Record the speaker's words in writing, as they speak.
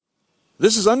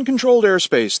This is Uncontrolled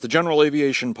Airspace, the General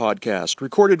Aviation Podcast,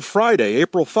 recorded Friday,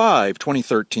 April 5,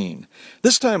 2013.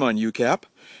 This time on UCAP,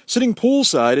 sitting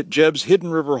poolside at Jeb's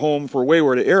Hidden River home for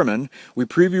wayward airmen, we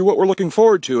preview what we're looking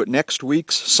forward to at next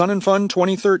week's Sun and Fun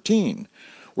 2013.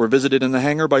 We're visited in the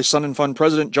hangar by Sun and Fun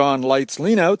President John Lights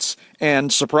Leanouts,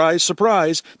 and surprise,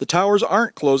 surprise, the towers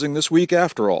aren't closing this week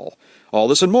after all. All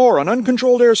this and more on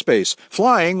Uncontrolled Airspace,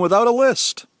 flying without a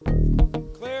list.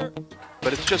 Clear.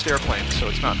 But it's just airplanes, so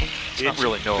it's not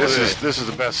really no. This is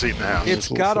the best seat in the house. It's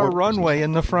got a runway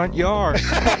in the front yard.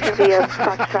 Via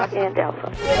Foxtrot and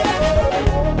Alpha.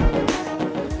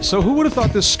 So who would have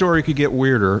thought this story could get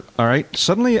weirder? All right,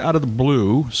 suddenly out of the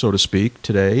blue, so to speak,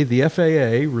 today, the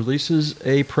FAA releases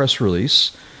a press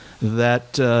release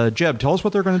that, Jeb, tell us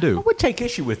what they're going to do. I would take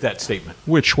issue with that statement.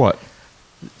 Which what?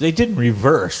 They didn't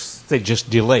reverse, they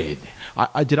just delayed.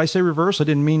 Did I say reverse? I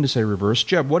didn't mean to say reverse.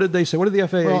 Jeb, what did they say? What did the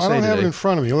FAA say today? I don't have it in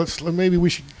front of me. Maybe we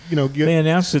should, get... They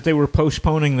announced that they were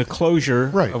postponing the closure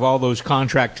Right. of all those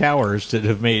contract towers that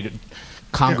have made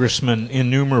Congressman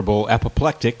innumerable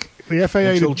apoplectic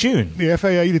until June. The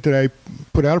FAA today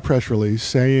put out a press release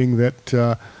saying that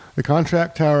the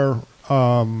contract tower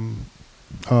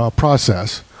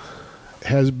process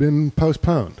has been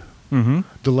postponed. Mm-hmm.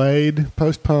 Delayed,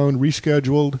 postponed,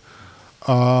 rescheduled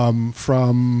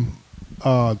from...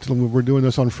 we're doing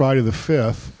this on Friday the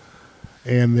 5th,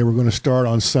 and they were going to start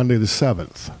on Sunday the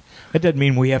 7th. That doesn't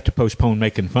mean we have to postpone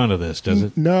making fun of this, does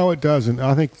it? No, it doesn't.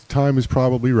 I think the time is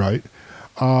probably right.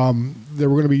 There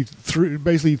were going to be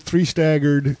three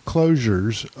staggered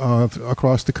closures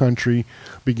across the country,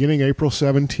 beginning April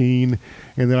 17,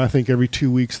 and then I think every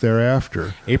 2 weeks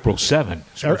thereafter. April 7.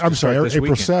 I'm sorry, April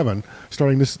weekend. 7,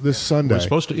 starting this Sunday. We're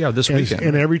supposed to, this weekend.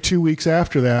 And every 2 weeks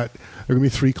after that, there are going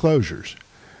to be three closures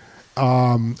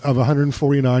of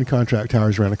 149 contract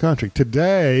towers around the country.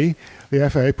 Today, the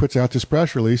FAA puts out this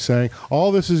press release saying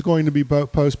all this is going to be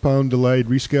postponed, delayed,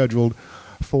 rescheduled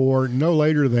for no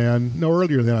earlier than,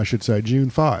 June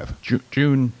 5.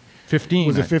 June 15.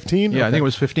 Was it 15? Yeah, okay. I think it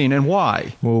was 15. And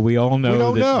why? Well, we all know we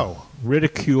don't know.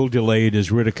 Ridicule delayed is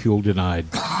ridicule denied.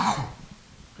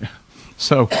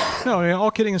 So, no, all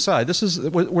kidding aside,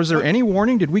 was there any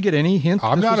warning? Did we get any hint?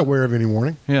 I'm not aware of any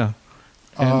warning. Yeah.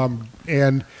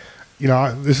 And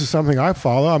this is something I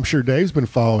follow. I'm sure Dave's been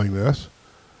following this.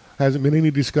 Hasn't been any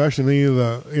discussion in any of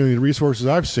the resources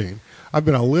I've seen. I've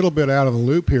been a little bit out of the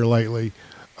loop here lately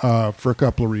for a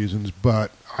couple of reasons,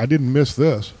 but I didn't miss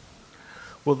this.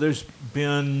 Well, there's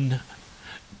been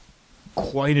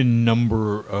quite a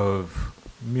number of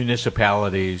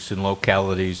municipalities and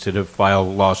localities that have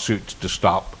filed lawsuits to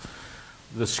stop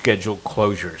the scheduled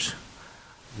closures.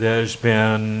 There's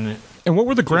been... And what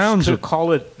were the grounds? To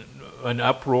call it an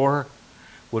uproar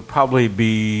would probably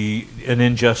be an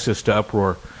injustice to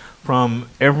uproar from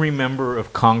every member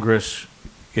of Congress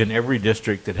in every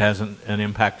district that has an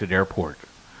impacted airport.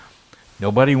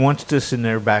 Nobody wants this in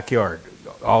their backyard,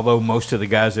 although most of the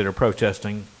guys that are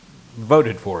protesting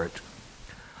voted for it.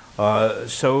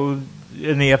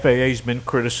 And the FAA's been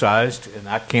criticized, and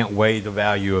I can't weigh the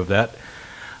value of that,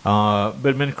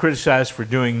 but been criticized for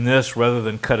doing this rather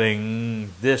than cutting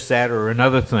this, that, or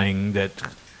another thing that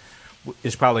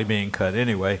is probably being cut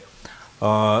anyway.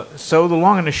 So the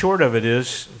long and the short of it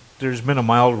is there's been a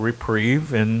mild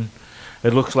reprieve, and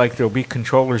it looks like there'll be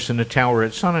controllers in the tower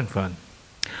at Sun and Fun.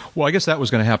 Well, I guess that was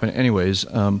going to happen anyways,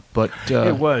 but...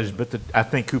 it was, but I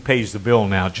think who pays the bill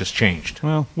now just changed.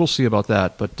 Well, we'll see about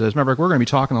that. But remember, we're going to be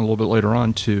talking a little bit later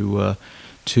on to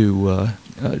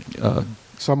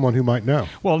someone who might know.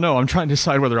 Well, no, I'm trying to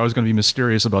decide whether I was going to be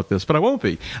mysterious about this, but I won't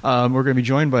be. We're going to be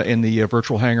joined in the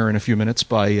virtual hangar in a few minutes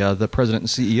by the president and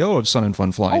CEO of Sun and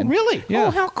Fun Flying. Oh, really? Yeah.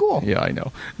 Oh, how cool. Yeah, I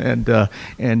know. And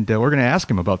we're going to ask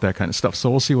him about that kind of stuff,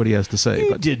 so we'll see what he has to say.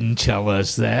 You didn't tell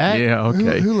us that. Yeah,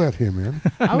 okay. Who let him in?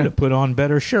 I would have put on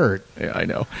better shirt. Yeah, I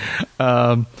know.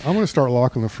 I'm going to start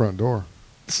locking the front door.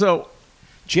 So,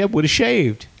 Jeb would have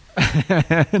shaved.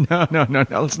 No,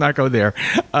 let's not go there.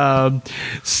 Well,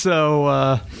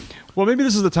 maybe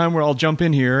this is the time where I'll jump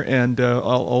in here and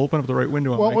I'll open up the right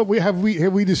window. Well, have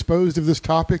we disposed of this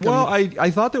topic? Well,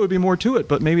 I thought there would be more to it,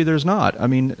 but maybe there's not. I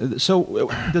mean, so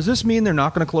does this mean they're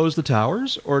not going to close the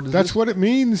towers, or that's what it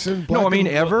means? No, I mean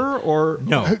ever, or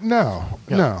no.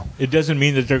 It doesn't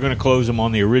mean that they're going to close them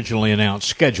on the originally announced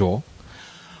schedule.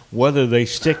 Whether they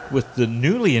stick with the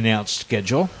newly announced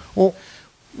schedule, we'll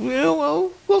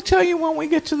tell you when we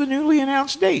get to the newly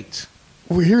announced dates.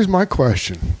 Well, here's my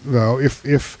question, though.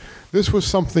 If this was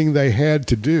something they had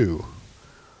to do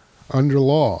under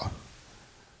law,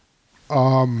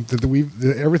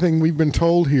 that everything we've been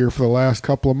told here for the last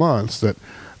couple of months, that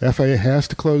FAA has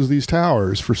to close these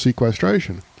towers for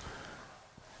sequestration.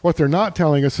 What they're not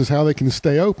telling us is how they can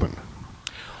stay open.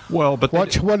 Well, but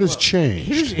what has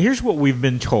changed? Here's what we've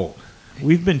been told.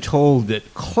 We've been told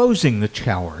that closing the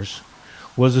towers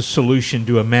was a solution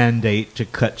to a mandate to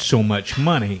cut so much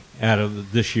money out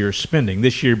of this year's spending,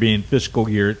 this year being fiscal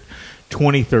year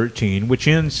 2013, which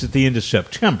ends at the end of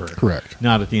September. Correct.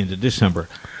 Not at the end of December.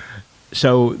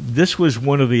 So this was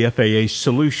one of the FAA's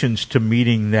solutions to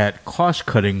meeting that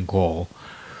cost-cutting goal.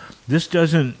 This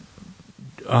doesn't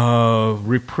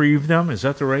reprieve them, is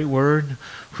that the right word,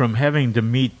 from having to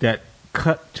meet that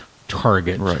cut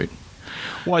target. Right.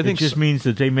 Well, I think it just means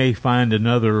that they may find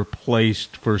another place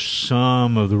for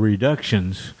some of the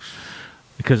reductions.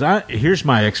 Because here's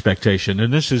my expectation,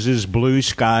 and this is as blue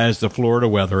sky as the Florida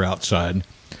weather outside,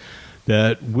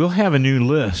 that we'll have a new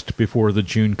list before the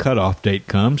June cutoff date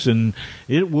comes, and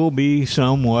it will be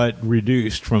somewhat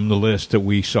reduced from the list that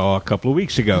we saw a couple of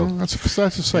weeks ago. That's a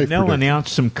safe and they'll prediction.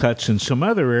 announce some cuts in some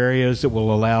other areas that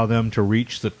will allow them to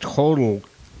reach the total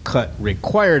cut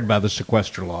required by the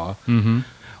sequester law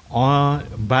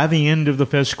by the end of the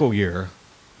fiscal year,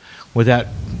 without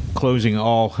closing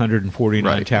all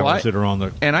 149 towers that are on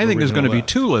the And I think there's going to be list.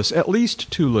 two lists, at least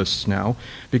two lists now,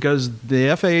 because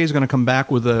the FAA is going to come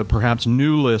back with a perhaps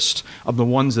new list of the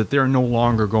ones that they're no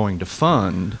longer going to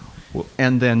fund.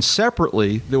 And then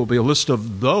separately, there will be a list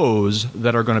of those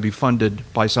that are going to be funded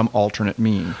by some alternate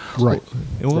mean. Right.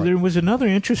 Well, Right. there was another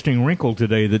interesting wrinkle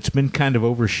today that's been kind of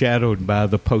overshadowed by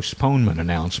the postponement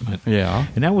announcement. Yeah.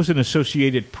 And that was an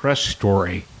Associated Press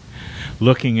story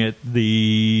looking at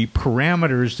the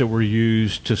parameters that were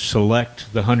used to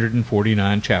select the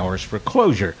 149 towers for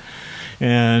closure.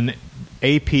 And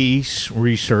AP's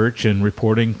research and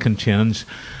reporting contends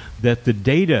that the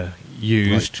data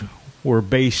used were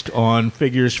based on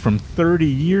figures from 30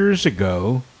 years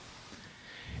ago,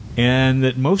 and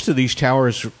that most of these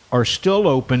towers are still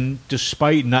open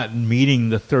despite not meeting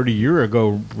the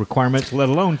 30-year-ago requirements, let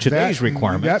alone today's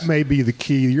requirements. That may be the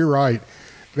key. You're right.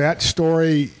 That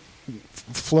story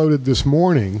floated this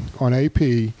morning on AP,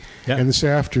 and this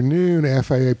afternoon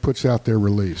FAA puts out their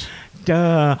release.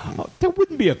 There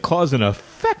wouldn't be a cause and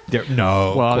effect there.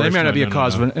 No. Well, of they course may not be a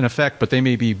cause no. of an effect, but they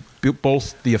may be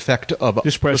both the effect of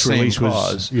This press the same release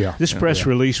cause. was this press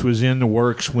release was in the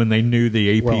works when they knew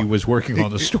the AP was working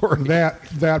on the story.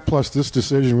 That plus this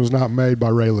decision was not made by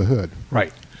Ray LaHood.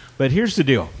 Right. But here's the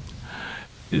deal.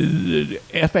 The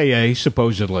FAA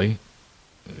supposedly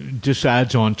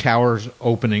decides on towers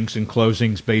openings and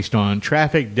closings based on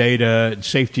traffic data and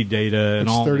safety data and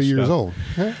It's all 30 this years stuff. old.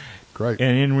 Okay. Great.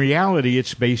 And in reality,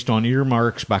 it's based on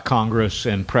earmarks by Congress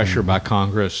and pressure by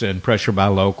Congress and pressure by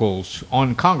locals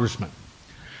on congressmen.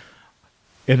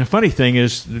 And the funny thing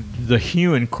is, the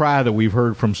hue and cry that we've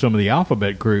heard from some of the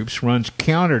alphabet groups runs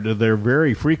counter to their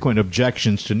very frequent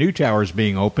objections to new towers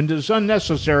being opened as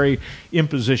unnecessary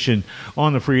imposition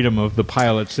on the freedom of the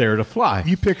pilots there to fly.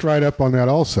 You picked right up on that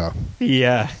also.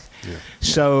 Yeah.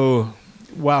 So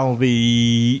while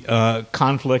the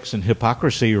conflicts and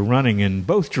hypocrisy are running in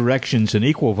both directions in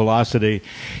equal velocity,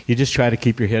 you just try to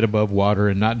keep your head above water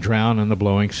and not drown in the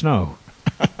blowing snow.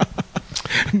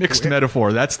 Mixed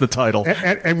metaphor. That's the title.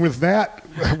 And with that,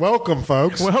 welcome,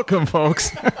 folks. Welcome,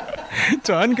 folks,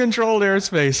 to Uncontrolled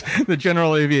Airspace, the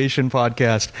General Aviation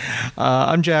Podcast.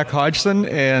 I'm Jack Hodgson,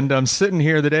 and I'm sitting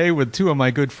here today with two of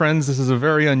my good friends. This is a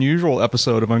very unusual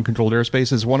episode of Uncontrolled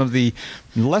Airspace. It's one of the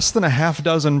less than a half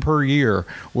dozen per year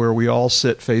where we all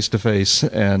sit face to face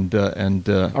and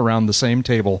around the same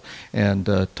table and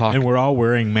talk. And we're all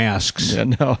wearing masks. Yeah,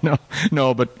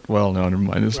 no, but well, no, never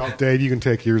mind. Well, Dave, you can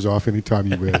take yours off anytime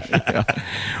you wish.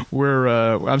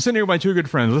 I'm sitting here with my two good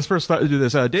friends. Let's first start to do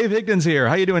this. Dave Higdon's here.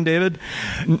 How you doing, David?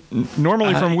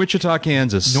 Normally from Wichita,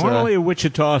 Kansas. Normally a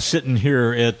Wichita, sitting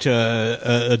here at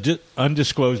a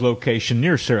undisclosed location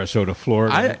near Sarasota,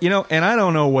 Florida. And I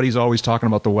don't know what he's always talking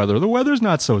about the weather. The weather's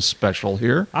not so special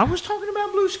here. I was talking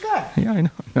about blue sky. Yeah, I know.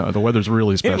 No, the weather's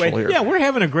really special Anyway, here. yeah, we're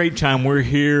having a great time. We're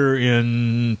here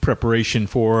in preparation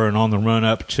for and on the run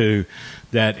up to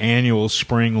that annual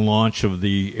spring launch of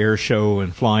the air show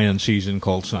and fly-in season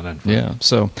called Sun and Fun. Yeah.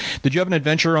 So, did you have an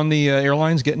adventure on the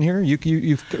airlines getting here?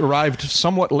 You've arrived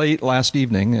somewhat late last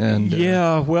evening, and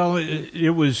yeah. Well, it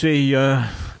was a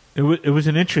it was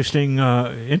an interesting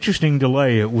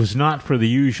delay. It was not for the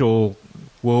usual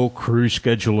crew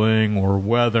scheduling or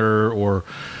weather or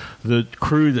the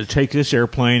crew that take this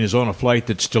airplane is on a flight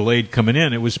that's delayed coming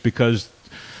in. It was because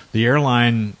the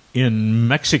airline in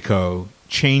Mexico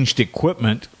changed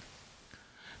equipment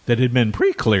that had been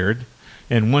pre-cleared,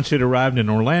 and once it arrived in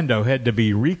Orlando, had to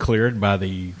be re-cleared by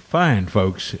the fine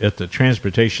folks at the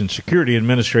Transportation Security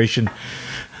Administration,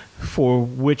 for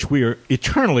which we are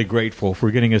eternally grateful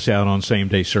for getting us out on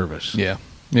same-day service. yeah.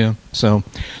 Yeah. So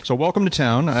welcome to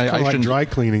town. Kind of like shouldn't- dry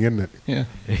cleaning, isn't it? Yeah.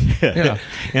 Yeah.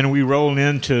 And we roll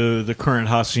into the current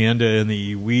hacienda in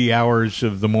the wee hours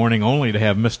of the morning only to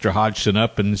have Mr. Hodgson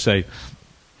up and say,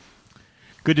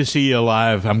 "Good to see you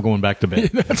alive. I'm going back to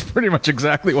bed." That's pretty much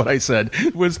exactly what I said.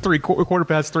 It was quarter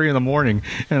past 3 in the morning,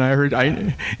 and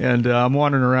I'm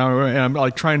wandering around, and I'm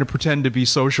like trying to pretend to be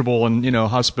sociable and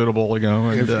hospitable,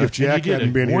 And, If Jack did a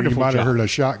hadn't been here, you wonderful might have job. heard a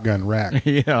shotgun rack.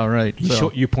 yeah, right.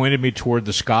 So, You pointed me toward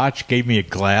the scotch, gave me a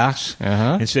glass,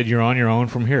 and said, "You're on your own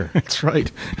from here." that's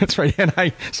right. That's right. And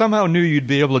I somehow knew you'd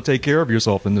be able to take care of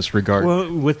yourself in this regard.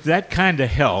 Well, with that kind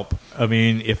of help, I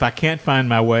mean, if I can't find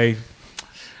my way,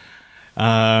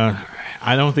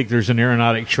 I don't think there's an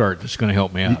aeronautic chart that's going to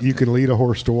help me out. You can lead a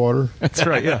horse to water. That's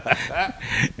right, yeah.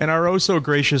 And our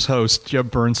oh-so-gracious host,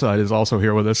 Jeb Burnside, is also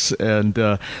here with us, and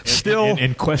still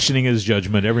and questioning his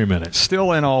judgment every minute.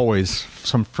 still and always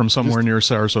from somewhere near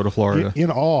Sarasota, Florida. In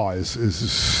awe is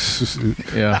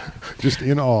Yeah. just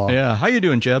in awe. Yeah. How you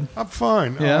doing, Jeb? I'm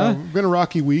fine. Yeah? Been a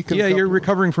rocky week. and a Yeah, you're couple-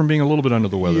 recovering from being a little bit under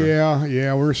the weather.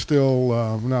 Yeah, we're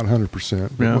still not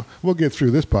 100%. But Yeah. we'll get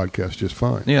through this podcast just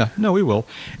fine. Yeah. No, we will.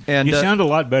 And You sound a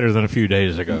lot better than a few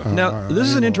days ago. now, this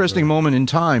is an interesting moment in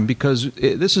time because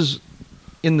this is,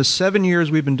 in the 7 years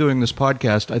we've been doing this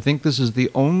podcast, I think this is the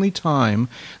only time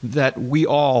that we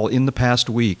all, in the past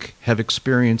week, have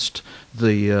experienced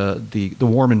the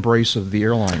warm embrace of the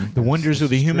airline. The wonders of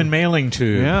the human mailing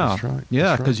tube. Yeah, That's right. yeah.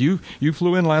 That's Because you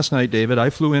flew in last night, David. I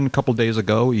flew in a couple days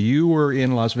ago. You were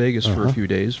in Las Vegas for a few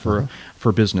days for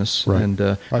business. Right.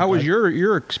 And how was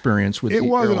your experience with? It the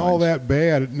wasn't all airlines?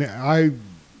 that bad. I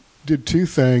did two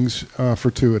things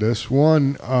fortuitous.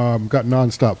 One, got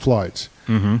nonstop flights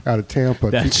out of Tampa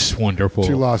That's wonderful.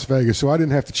 to Las Vegas, so I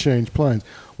didn't have to change planes.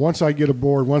 Once I get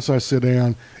aboard, once I sit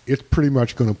down, it's pretty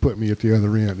much going to put me at the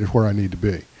other end, where I need to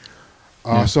be.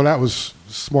 So that was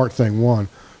smart thing one.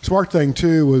 Smart thing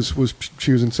two was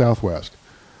choosing Southwest.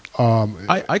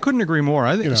 I couldn't agree more.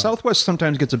 I think Southwest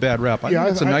sometimes gets a bad rap. I think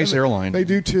it's a nice airline. They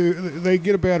do too. They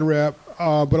get a bad rap,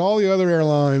 but all the other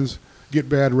airlines get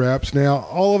bad reps. Now,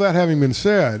 all of that having been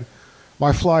said,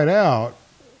 my flight out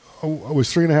was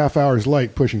 3.5 hours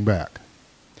late pushing back.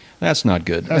 That's not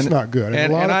good. That's not good.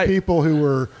 And a lot of people who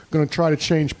were going to try to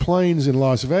change planes in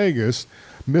Las Vegas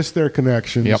missed their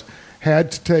connections, Yep.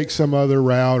 had to take some other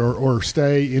route or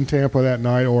stay in Tampa that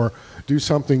night or do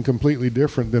something completely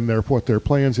different than what their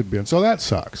plans had been. So that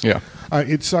sucks. Yeah.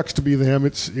 It sucks to be them.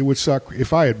 It would suck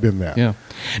if I had been that. Yeah.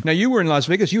 Now you were in Las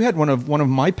Vegas. You had one of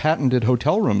my patented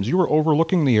hotel rooms. You were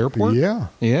overlooking the airport. Yeah.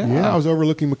 Yeah. I was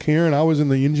overlooking McCarran. I was in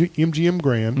the MGM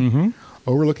Grand,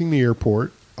 overlooking the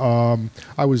airport.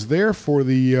 I was there for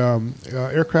the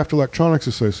Aircraft Electronics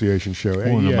Association show.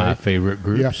 One of AEA. my favorite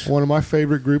groups. Yeah, one of my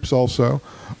favorite groups also.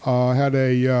 Had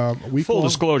a week. Full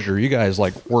disclosure, you guys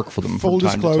work for them. Full from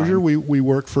time disclosure, to time. we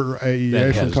work for AEA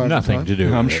That from has time nothing to to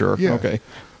time. do I'm with it. sure. Yeah. Okay.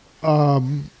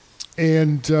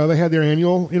 And they had their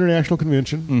annual international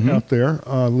convention out there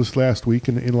this last week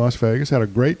in Las Vegas. Had a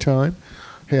great time.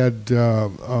 Had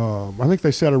I think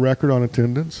they set a record on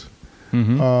attendance.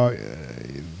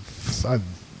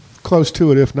 Close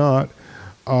to it, if not.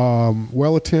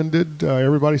 Well attended.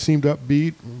 Everybody seemed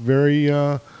upbeat. Very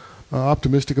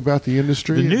optimistic about the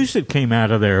industry. The news that came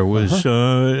out of there was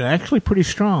actually pretty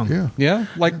strong. Yeah. Yeah.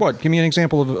 Like what? Give me an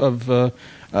example of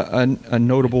a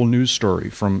notable news story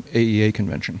from AEA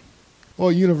convention.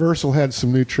 Well, Universal had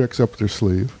some new tricks up their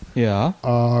sleeve. Yeah.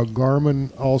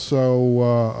 Garmin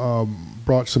also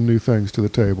brought some new things to the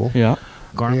table. Yeah.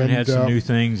 Garmin had some new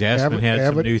things. Aspen had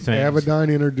some new things.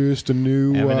 Avidyne introduced a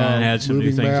new Avidyne had some new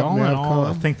moving things. map, All in all,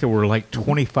 I Navcom. think there were like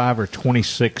 25 or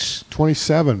 26,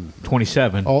 27.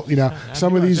 27. All, some of knew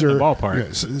I was these in are the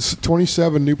ballpark. yeah,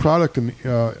 27 new product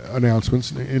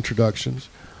announcements, introductions.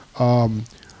 Some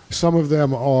of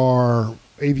them are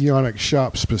avionics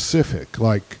shop specific,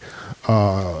 like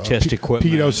Test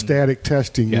equipment. pedostatic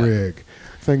testing Yeah. rig,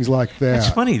 things like that. That's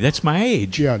funny. That's my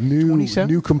age. Yeah, 27?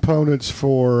 new components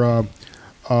for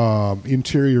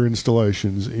interior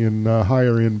installations in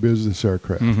higher end business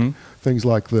aircraft, things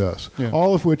like this. Yeah.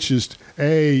 All of which is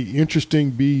A,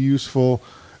 interesting, B, useful,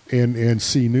 and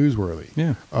C, newsworthy.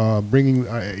 Yeah. Bringing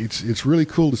it's really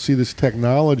cool to see this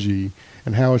technology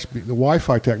and how the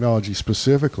Wi-Fi technology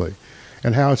specifically,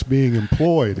 and how it's being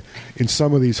employed in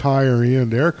some of these higher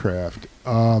end aircraft.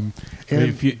 And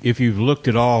If you've looked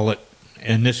at all at,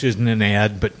 and this isn't an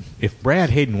ad, but if Brad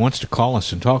Hayden wants to call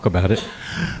us and talk about it,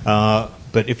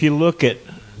 but if you look at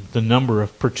the number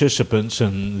of participants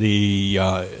and the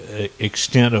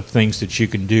extent of things that you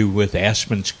can do with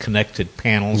Aspen's connected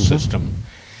panel system,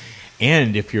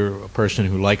 and if you're a person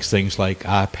who likes things like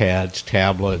iPads,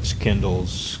 tablets,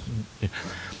 Kindles,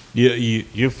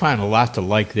 You find a lot to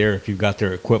like there if you've got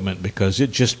their equipment, because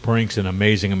it just brings an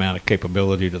amazing amount of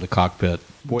capability to the cockpit.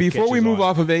 Before we move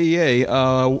off of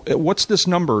AEA, what's this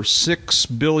number?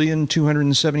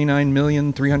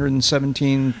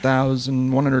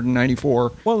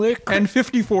 6,279,317,194. Well, and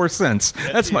 54 cents.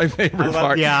 That's my favorite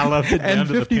part. Yeah, I love it. And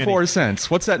 54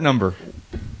 cents. What's that number?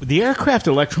 The Aircraft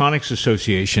Electronics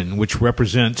Association, which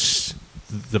represents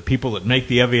the people that make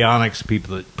the avionics,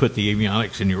 people that put the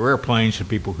avionics in your airplanes, and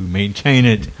people who maintain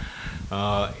it,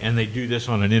 and they do this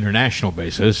on an international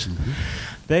basis.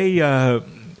 They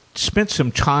spent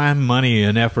some time, money,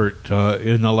 and effort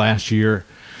in the last year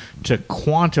to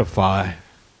quantify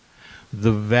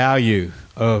the value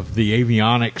of the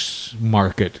avionics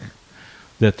market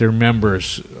that their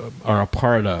members are a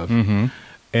part of.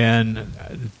 And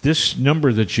this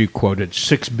number that you quoted,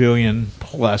 $6 billion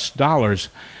plus,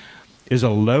 is a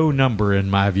low number in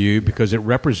my view, because it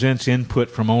represents input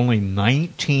from only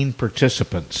 19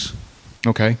 participants.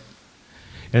 Okay.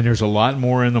 And there's a lot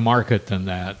more in the market than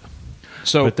that.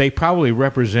 But they probably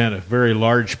represent a very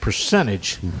large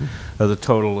percentage of the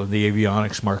total of the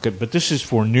avionics market. But this is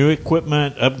for new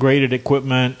equipment, upgraded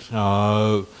equipment,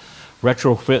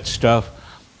 retrofit stuff.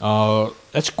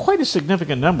 That's quite a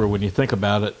significant number when you think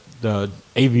about it. The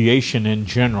aviation in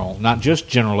general, not just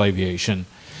general aviation,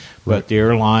 but the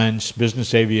airlines,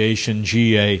 business aviation,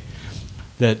 GA,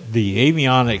 that the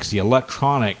avionics, the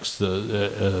electronics,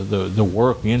 the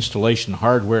work, the installation,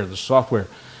 hardware, the software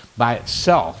by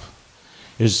itself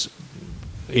is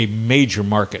a major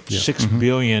market, $6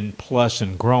 billion plus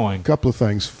and growing. A couple of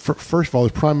things. First of all,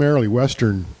 it's primarily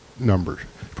Western numbers,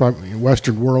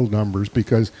 Western world numbers,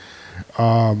 because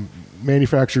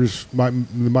manufacturers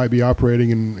might be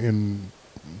operating in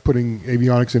putting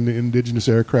avionics into indigenous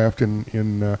aircraft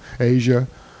in Asia,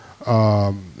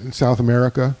 in South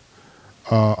America,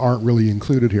 aren't really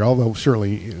included here, although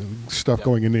certainly stuff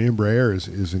going into Embraer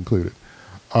is included.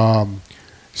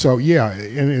 So, yeah,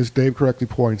 and as Dave correctly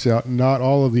points out, not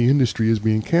all of the industry is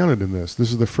being counted in this.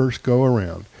 This is the first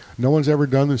go-around. No one's ever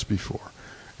done this before.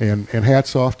 And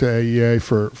hats off to AEA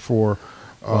for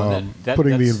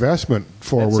putting the investment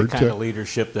forward. That's the kind of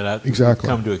leadership that I've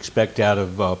come to expect out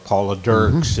of Paula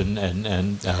Dirks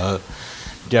and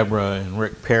Deborah and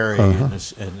Rick Perry.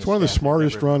 It's one of the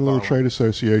smartest run little trade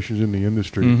associations in the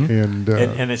industry. And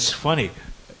it's funny,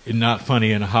 not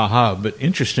funny and ha-ha, but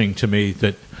interesting to me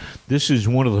that this is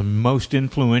one of the most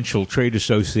influential trade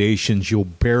associations you'll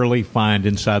barely find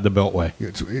inside the Beltway.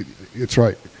 It's right.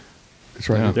 It's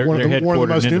right. Yeah. They're one of the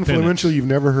most in influential you've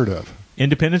never heard of.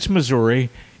 Independence, Missouri,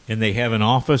 and they have an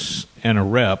office and a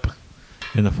rep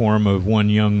in the form of one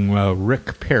young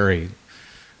Rick Perry,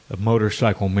 a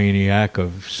motorcycle maniac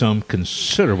of some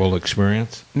considerable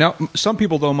experience. Now, some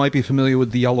people, though, might be familiar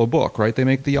with the Yellow Book, right? They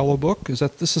make the Yellow Book. Is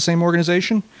this the same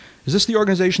organization? Is this the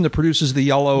organization that produces the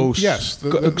Yellow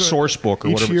source book or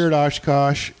each whatever? Each year at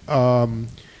Oshkosh.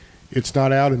 It's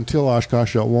not out until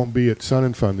Oshkosh. It won't be at Sun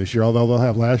and Fun this year, although they'll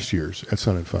have last year's at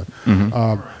Sun and Fun.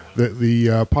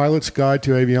 The Pilot's Guide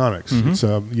to Avionics. It's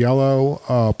a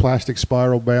yellow plastic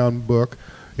spiral-bound book.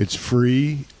 It's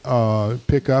free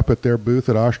pick-up at their booth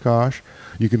at Oshkosh.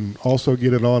 You can also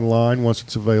get it online once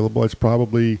it's available. It's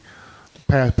probably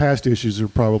past issues are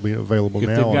probably available now.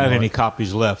 If they've got online. any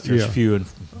copies left, there's few,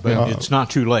 but it's not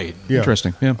too late. Yeah.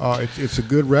 Interesting. Yeah. It's a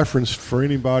good reference for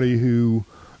anybody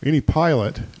any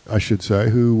pilot, I should say,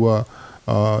 who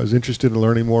is interested in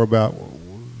learning more about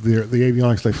the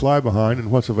avionics they fly behind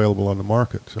and what's available on the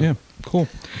market. So. Yeah, cool.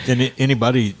 And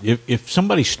anybody, if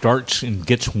somebody starts and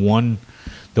gets one,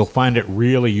 they'll find it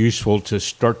really useful to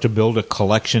start to build a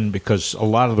collection, because a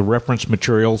lot of the reference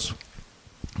materials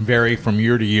vary from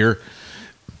year to year,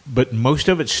 but most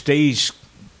of it stays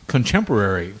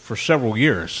contemporary for several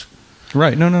years.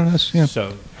 Right. No, that's, yeah.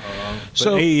 So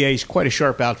AEA is quite a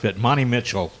sharp outfit. Monty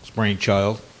Mitchell's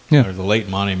brainchild, or the late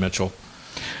Monty Mitchell,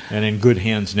 and in good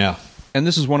hands now. And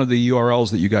this is one of the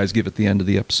URLs that you guys give at the end of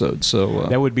the episode. So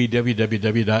that would be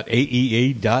www.aea.net.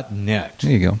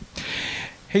 There you go.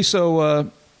 Hey, so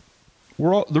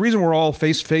the reason we're all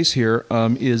face to face here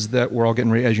is that we're all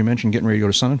getting ready, as you mentioned, getting ready to go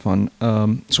to Sun and Fun.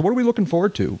 So what are we looking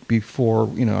forward to before?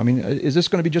 Is this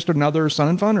going to be just another Sun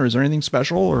and Fun, or is there anything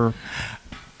special? Or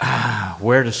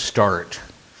where to start?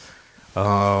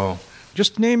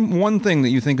 Just name one thing that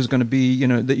you think is going to be,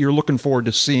 that you're looking forward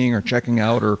to seeing or checking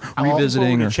out or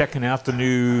revisiting. I'm checking out the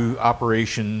new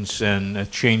operations and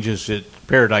changes at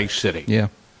Paradise City. Yeah.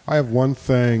 I have one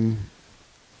thing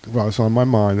that's on my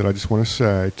mind that I just want to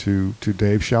say to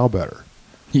Dave Schaubetter.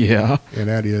 Yeah. And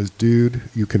that is, dude,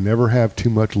 you can never have too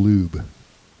much lube.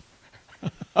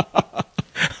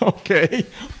 Okay.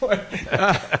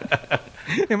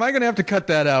 Am I going to have to cut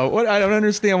that out? What? I don't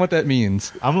understand what that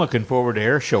means. I'm looking forward to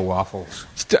air show waffles.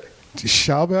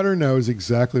 Schallbetter knows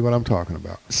exactly what I'm talking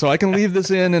about. So I can leave this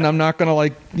in, and I'm not going to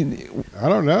I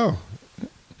don't know.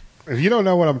 If you don't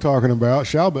know what I'm talking about,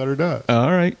 Schallbetter does. All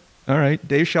right.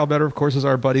 Dave Schallbetter, of course, is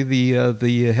our buddy,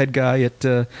 the head guy at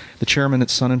the chairman at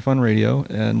Sun and Fun Radio,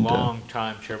 and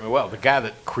long-time chairman. Well, the guy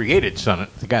that created Sun and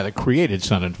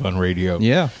Fun Radio.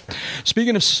 Yeah.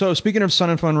 Speaking of Sun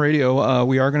and Fun Radio,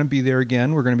 we are going to be there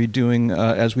again. We're going to be doing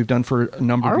as we've done for a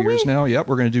number of years now. Yep,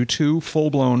 we're going to do 2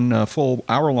 full-blown, full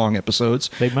hour-long episodes.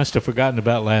 They must have forgotten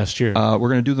about last year. We're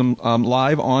going to do them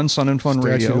live on Sun and Fun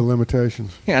Radio. Statute of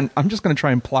limitations. And I'm just going to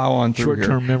try and plow on through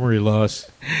Short-term memory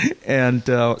loss. And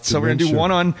so we're going to do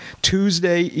one on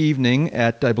Tuesday evening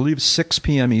at, I believe, 6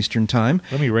 p.m. Eastern Time.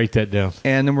 Let me write that down.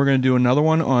 And then we're going to do another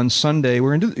one on Sunday.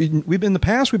 We've been in the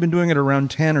past, we've been doing it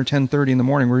around 10 or 10:30 in the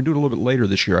morning. We're going to do it a little bit later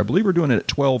this year. I believe we're doing it at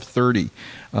 12:30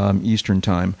 Eastern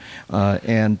Time.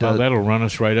 That'll run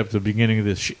us right up to the beginning of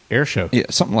this air show. Yeah,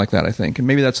 something like that, I think. And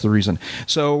maybe that's the reason.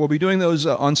 So we'll be doing those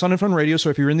on Sun and Fun Radio. So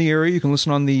if you're in the area, you can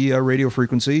listen on the radio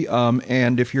frequency.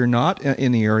 And if you're not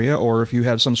in the area, or if you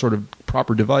have some sort of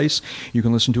proper device, you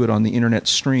can listen to it on the internet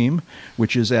stream,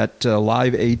 which is at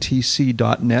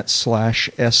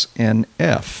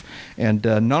liveatc.net/SNF. And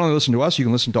not only listen to us, you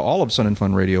can listen to all of Sun and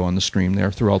Fun Radio on the stream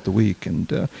there throughout the week.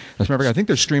 And as a matter of fact, I think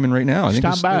they're streaming right now. I think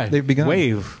Stop by. They've begun.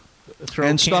 Wave. Throw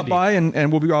and candy. Stop by,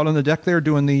 and we'll be out on the deck there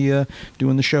doing the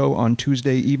show on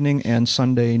Tuesday evening and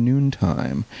Sunday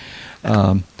noontime.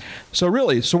 So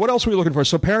what else are we looking for?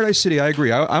 So Paradise City, I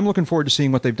agree. I'm looking forward to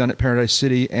seeing what they've done at Paradise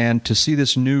City and to see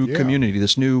this new community,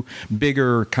 this new,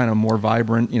 bigger, kind of more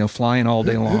vibrant, flying all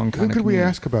day long kind of Who could we community.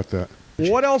 ask about that?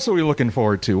 What else are we looking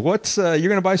forward to? What's you're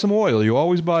going to buy some oil? You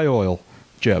always buy oil,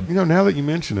 Jeb. Now that you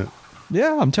mention it,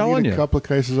 Yeah, I'm telling you. A couple of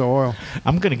cases of oil.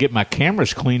 I'm going to get my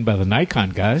cameras cleaned by the Nikon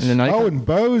guys. And and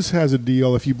Bose has a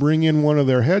deal. If you bring in one of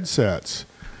their headsets,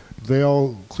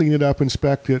 they'll clean it up,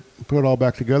 inspect it, put it all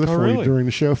back together for you during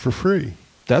the show for free.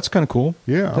 That's kind of cool.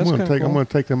 Yeah, I'm going to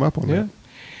take them up on that.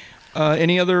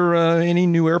 Any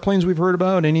new airplanes we've heard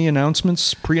about? Any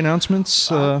announcements?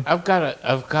 Pre-announcements? I've got a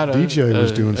DJ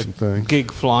was doing some things. Gig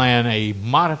flying a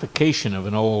modification of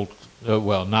an old,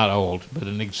 not old, but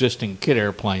an existing kit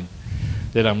airplane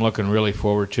that I'm looking really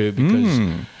forward to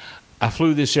because I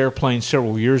flew this airplane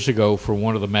several years ago for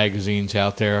one of the magazines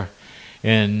out there,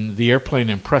 and the airplane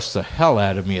impressed the hell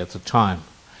out of me at the time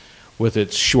with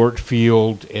its short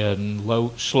field and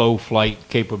slow flight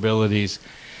capabilities.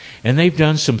 And they've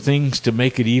done some things to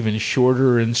make it even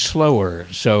shorter and slower.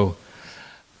 So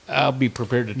I'll be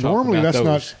prepared to talk Normally, about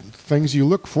that's those. not things you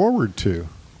look forward to.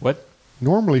 What?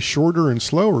 Normally, shorter and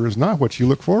slower is not what you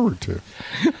look forward to.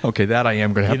 Okay, that I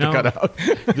am going to have to cut out.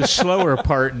 The slower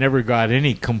part never got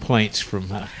any complaints from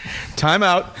Time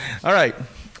out. All right.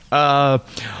 All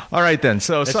right, then.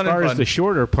 So, as far as the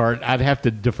shorter part, I'd have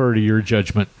to defer to your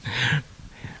judgment.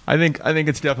 I think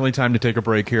it's definitely time to take a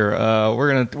break here.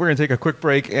 We're gonna take a quick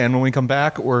break, and when we come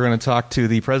back, we're gonna talk to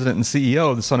the president and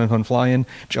CEO of the Sun and Fun Fly-In,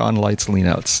 John Lights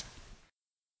Leanouts.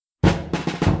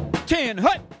 Tin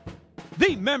Hut!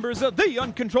 The members of the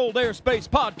Uncontrolled Airspace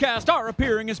podcast are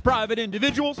appearing as private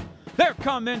individuals. Their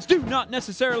comments do not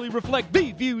necessarily reflect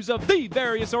the views of the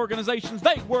various organizations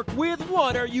they work with.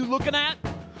 What are you looking at?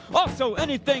 Also,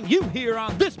 anything you hear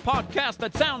on this podcast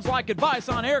that sounds like advice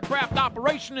on aircraft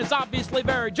operation is obviously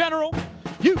very general.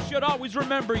 You should always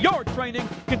remember your training,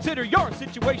 consider your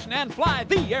situation, and fly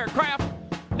the aircraft.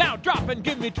 Now drop and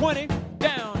give me 20.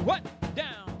 Down, what?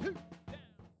 Down, 2, down.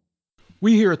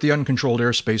 We here at the Uncontrolled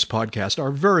Airspace podcast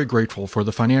are very grateful for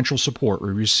the financial support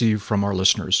we receive from our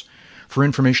listeners. For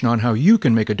information on how you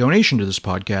can make a donation to this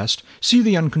podcast, see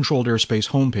the Uncontrolled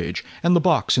Airspace homepage and the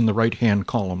box in the right-hand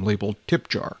column labeled Tip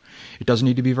Jar. It doesn't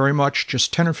need to be very much,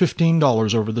 just $10 or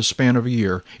 $15 over the span of a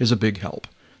year is a big help.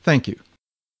 Thank you.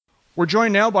 We're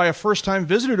joined now by a first-time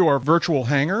visitor to our virtual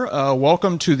hangar.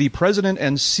 Welcome to the president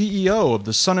and CEO of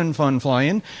the Sun and Fun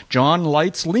Fly-In. John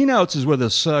Lights Leanouts is with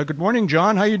us. Good morning,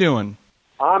 John. How you doing?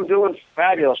 I'm doing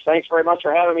fabulous. Thanks very much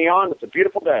for having me on. It's a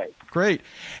beautiful day. Great.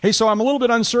 Hey, so I'm a little bit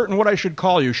uncertain what I should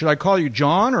call you. Should I call you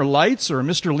John or Lights or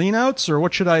Mr. Leanouts, or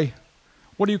what are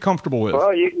you comfortable with?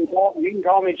 Well, you can call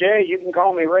me Jay, you can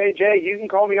call me Ray J, you can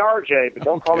call me RJ, but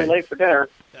don't call me late for dinner.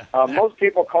 Most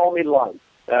people call me Lights.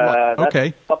 Okay.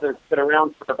 That's something that's been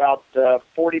around for about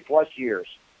 40-plus years.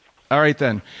 All right,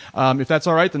 then. If that's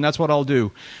all right, then that's what I'll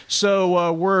do.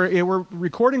 So we're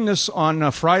recording this on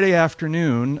Friday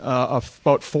afternoon,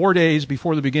 about 4 days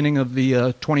before the beginning of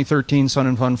the 2013 Sun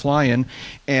and Fun Fly-In,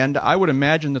 and I would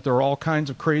imagine that there are all kinds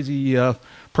of crazy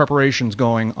preparations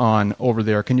going on over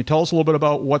there. Can you tell us a little bit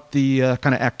about what the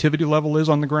kind of activity level is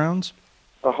on the grounds?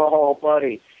 Oh,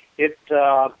 buddy, it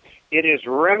is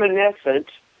reminiscent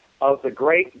of the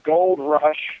great gold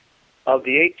rush of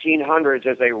the 1800s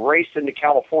as they raced into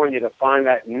California to find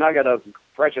that nugget of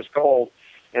precious gold,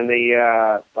 and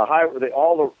the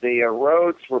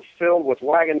roads were filled with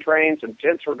wagon trains and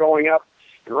tents were going up.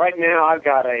 And right now, I've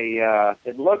got I've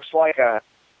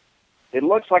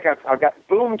got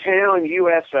Boomtown,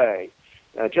 USA.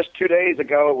 Just 2 days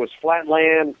ago, it was flat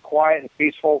land, quiet and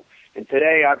peaceful, and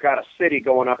today I've got a city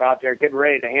going up out there getting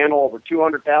ready to handle over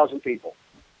 200,000 people.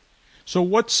 So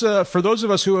what's, for those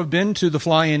of us who have been to the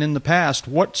fly-in in the past,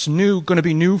 what's going to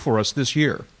be new for us this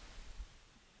year?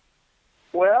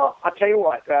 Well, I'll tell you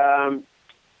what,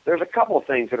 there's a couple of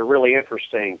things that are really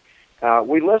interesting.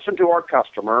 We listened to our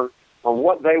customer on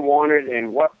what they wanted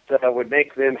and what would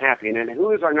make them happy. And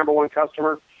who is our number one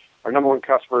customer? Our number one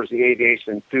customer is the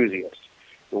aviation enthusiast.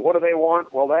 And what do they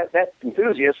want? Well, that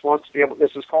enthusiast wants to be able,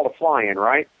 this is called a fly-in,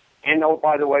 right? And oh,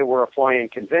 by the way, we're a fly-in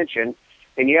convention.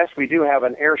 And yes, we do have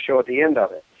an air show at the end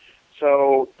of it.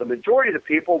 So the majority of the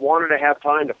people wanted to have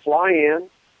time to fly in,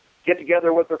 get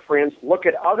together with their friends, look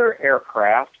at other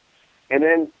aircraft, and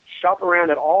then shop around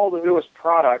at all the newest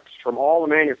products from all the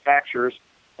manufacturers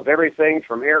of everything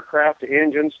from aircraft to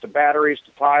engines to batteries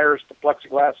to tires to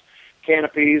plexiglass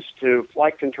canopies to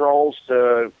flight controls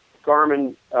to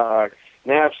Garmin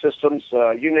nav systems,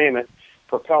 you name it,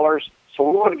 propellers. So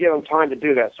we want to give them time to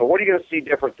do that. So what are you going to see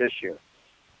different this year?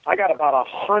 I got about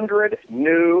 100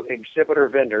 new exhibitor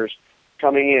vendors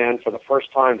coming in for the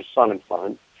first time to Sun and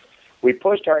Fun. We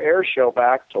pushed our air show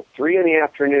back till 3 in the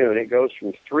afternoon. It goes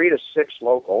from 3 to 6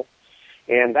 local,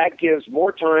 and that gives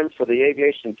more time for the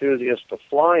aviation enthusiasts to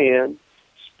fly in,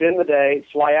 spend the day,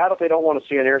 fly out if they don't want to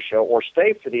see an air show, or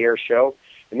stay for the air show,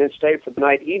 and then stay for the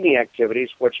night evening activities,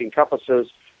 which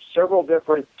encompasses several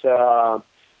different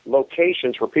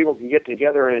locations where people can get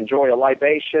together and enjoy a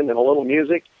libation and a little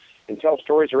music and tell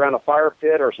stories around a fire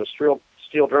pit or some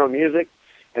steel drum music,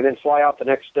 and then fly out the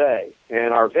next day.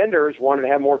 And our vendors wanted to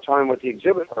have more time with the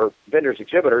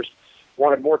exhibitors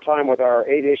wanted more time with our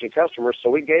aviation customers, so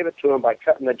we gave it to them by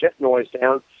cutting the jet noise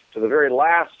down to the very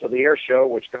last of the air show,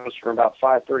 which goes from about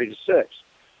 5:30 to 6.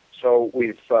 So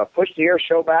we've pushed the air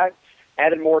show back,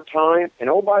 added more time, and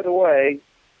oh, by the way,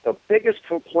 the biggest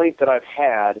complaint that I've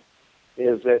had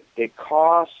is that it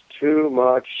costs too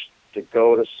much to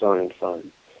go to Sun and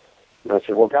Fun. And I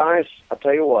said, well, guys, I'll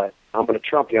tell you what, I'm going to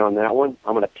trump you on that one.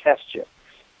 I'm going to test you.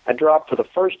 I dropped, for the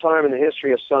first time in the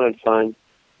history of Sun and Fun,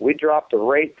 we dropped the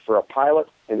rate for a pilot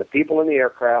and the people in the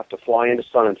aircraft to fly into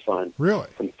Sun and Fun. Really?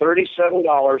 From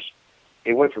 $37,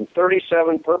 it went from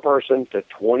 $37 per person to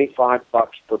 $25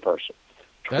 per person.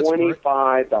 That's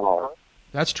 $25.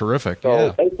 That's terrific,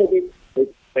 So yeah.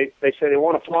 they say they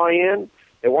want to fly in,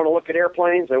 they want to look at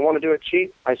airplanes, they want to do it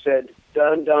cheap. I said,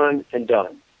 done, and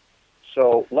done.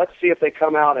 So let's see if they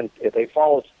come out and if they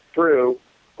follow through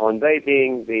on they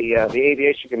being the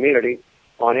aviation community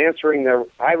on answering their.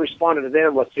 I responded to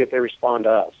them. Let's see if they respond to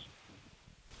us.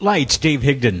 Lights, Dave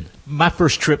Higdon. My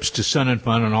first trips to Sun and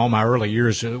Fun in all my early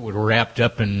years were wrapped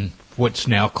up in what's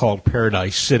now called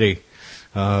Paradise City.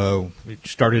 It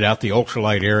started out the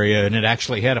ultralight area, and it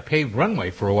actually had a paved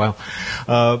runway for a while.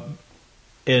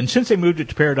 And since they moved it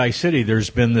to Paradise City,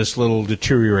 there's been this little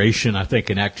deterioration, I think,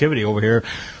 in activity over here.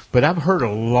 But I've heard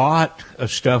a lot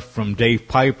of stuff from Dave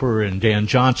Piper and Dan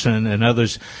Johnson and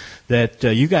others that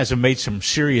you guys have made some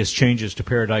serious changes to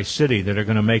Paradise City that are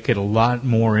going to make it a lot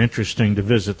more interesting to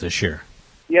visit this year.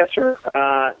 Yes, sir.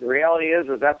 The reality is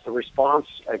that's the response,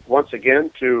 once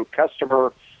again, to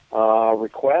customer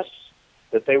requests,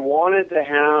 that they wanted to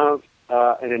have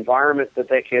an environment that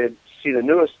they could see the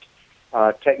newest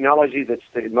technology that's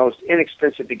the most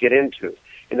inexpensive to get into.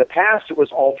 In the past, it was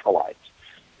ultralights.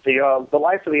 The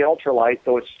life of the ultralight,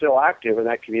 though it's still active in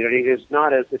that community, is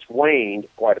not as it's waned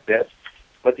quite a bit.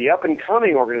 But the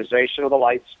up-and-coming organization of the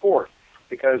light sport,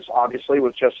 because obviously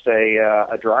with just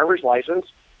a driver's license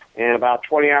and about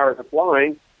 20 hours of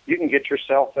flying, you can get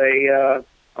yourself a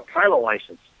pilot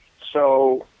license.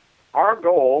 So our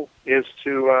goal is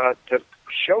to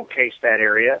showcase that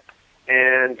area,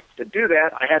 and to do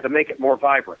that, I had to make it more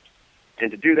vibrant.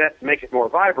 And to do that, to make it more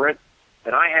vibrant,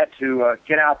 then I had to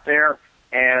get out there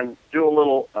and do a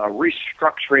little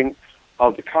restructuring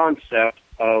of the concept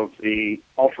of the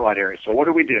ultralight area. So what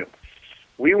do?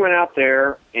 We went out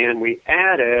there and we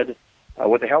added,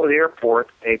 with the help of the airport,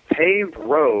 a paved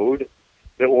road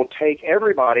that will take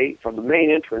everybody from the main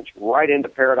entrance right into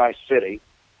Paradise City.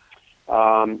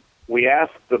 We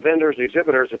asked the vendors, the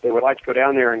exhibitors, if they would like to go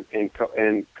down there and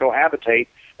cohabitate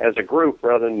as a group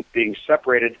rather than being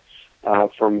separated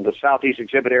from the Southeast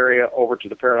exhibit area over to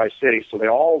the Paradise City. So they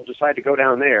all decided to go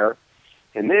down there.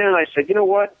 And then I said, you know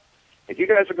what? If you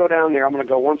guys will go down there, I'm going to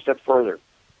go one step further.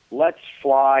 Let's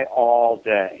fly all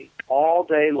day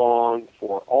long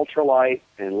for ultralight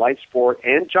and light sport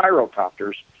and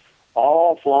gyrocopters,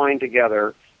 all flying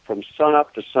together from sun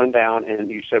up to sundown. And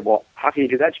you said, well, how can you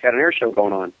do that? You got an air show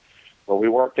going on. Well, we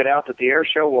worked it out that the air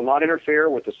show will not interfere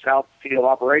with the south field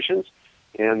operations,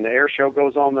 and the air show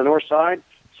goes on the north side.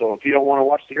 So if you don't want to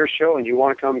watch the air show and you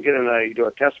want to come get do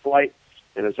a test flight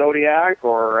in a Zodiac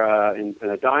or in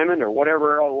a Diamond or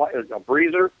whatever, a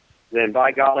Breezer, then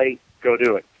by golly, go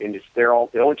do it. And it's there all.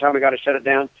 The only time we got to shut it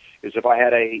down is if I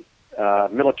had a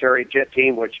military jet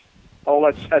team, which,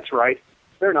 that's right,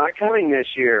 they're not coming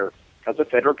this year because the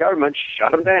federal government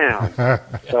shut them down.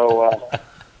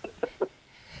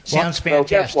 Sounds fantastic. So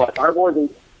guess what? Our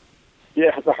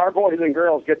boys and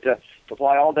girls get to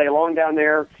fly all day long down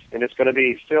there, and it's going to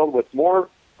be filled with more.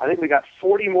 I think we got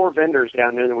 40 more vendors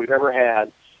down there than we've ever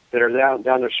had that are down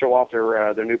there to show off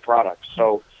their new products.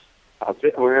 So,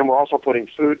 and we're also putting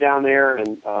food down there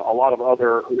and a lot of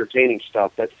other entertaining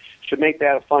stuff that should make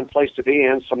that a fun place to be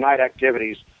in. Some night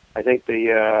activities. I think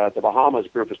the Bahamas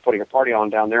group is putting a party on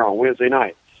down there on Wednesday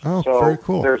night. Oh, so very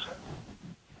cool.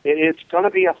 It's going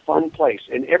to be a fun place,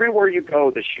 and everywhere you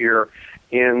go this year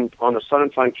on the Sun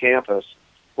and Fun campus,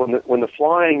 when the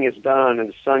flying is done and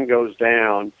the sun goes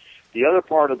down, the other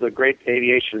part of the great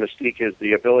aviation mystique is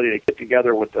the ability to get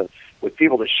together with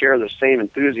people that share the same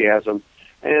enthusiasm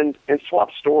and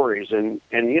swap stories. And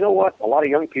you know what? A lot of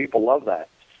young people love that,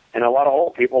 and a lot of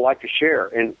old people like to share.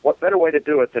 And what better way to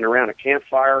do it than around a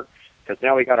campfire? Because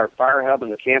now we got our fire hub in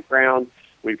the campground.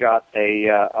 We've got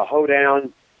a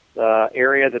hoedown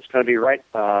area that's going to be right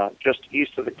just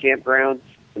east of the campground.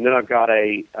 And then I've got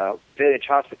a vintage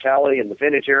hospitality in the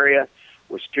vintage area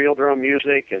with steel drum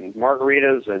music and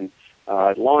margaritas and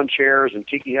lawn chairs and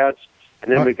tiki huts.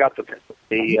 And then we've got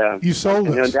the you sold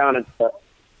us.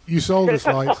 You sold us,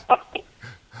 Lights.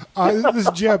 This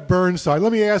is Jeb Burnside.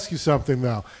 Let me ask you something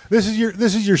now. This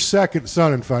is your second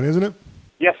Sun and Fun, isn't it?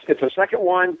 Yes, it's the second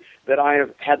one that I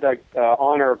have had the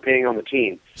honor of being on the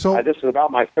team. So this is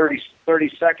about my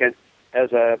 32nd as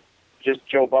just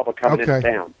Joe Bubba coming into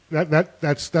town.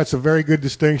 That's a very good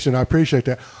distinction. I appreciate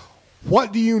that.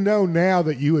 What do you know now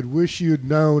that you would wish you'd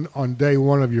known on day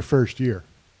one of your first year?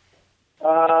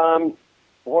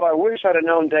 What I wish I'd have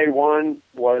known day one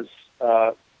was,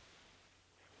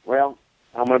 well,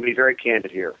 I'm going to be very candid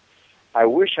here. I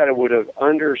wish I would have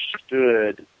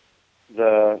understood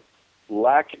the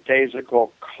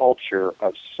lackadaisical culture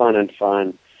of Sun and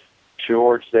Fun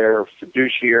towards their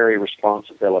fiduciary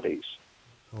responsibilities.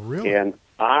 Oh, really? And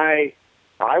I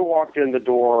walked in the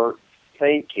door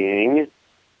thinking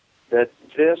that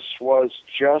this was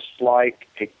just like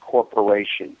a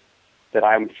corporation that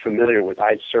I'm familiar with.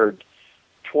 I'd served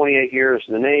 28 years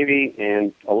in the Navy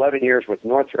and 11 years with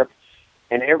Northrop,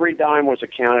 and every dime was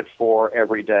accounted for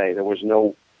every day. There was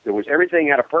everything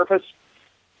had a purpose.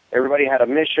 Everybody had a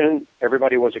mission.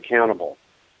 Everybody was accountable.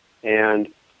 And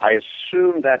I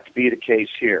assumed that to be the case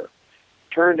here.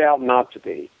 Turned out not to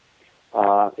be.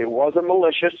 It wasn't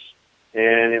malicious,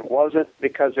 and it wasn't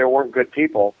because there weren't good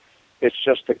people. It's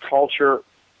just the culture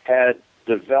had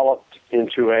developed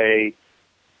into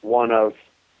one of,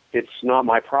 it's not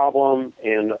my problem,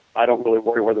 and I don't really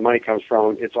worry where the money comes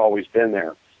from. It's always been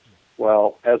there.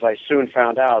 Well, as I soon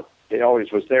found out, it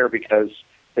always was there because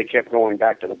they kept going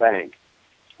back to the bank.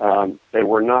 They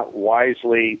were not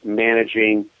wisely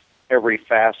managing every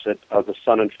facet of the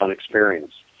Sun and Fun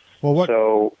experience. Well,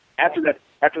 So after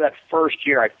that first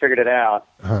year, I figured it out,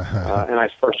 and I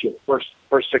first 6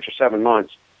 or 7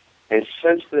 months. And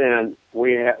since then,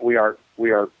 we are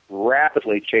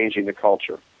rapidly changing the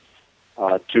culture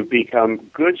to become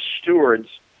good stewards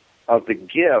of the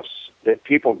gifts that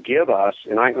people give us.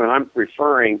 And I'm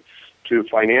referring to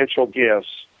financial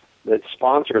gifts that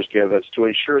sponsors give us to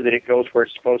ensure that it goes where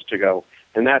it's supposed to go.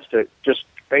 And that's to just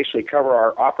basically cover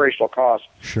our operational costs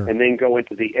and then go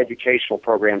into the educational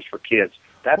programs for kids.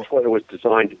 That's what it was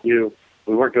designed to do.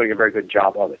 We weren't doing a very good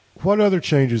job of it. What other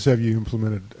changes have you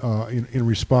implemented in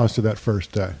response to that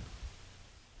first day?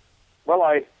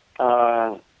 Well,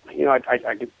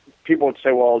 people would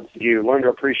say, well, you learn to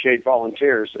appreciate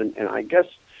volunteers. And I guess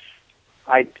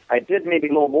I did maybe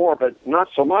a little more, but not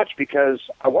so much because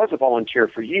I was a volunteer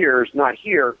for years, not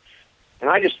here, and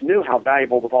I just knew how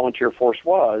valuable the volunteer force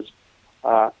was.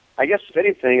 I guess, if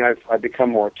anything, I've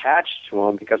become more attached to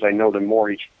them because I know them more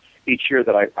each year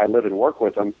that I live and work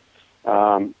with them.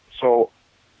 So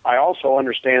I also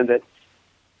understand that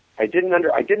I didn't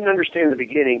understand in the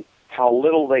beginning how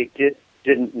little they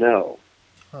didn't know.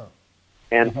 Huh.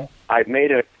 And I've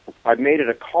made it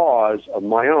a cause of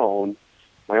my own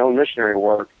missionary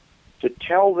work to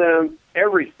tell them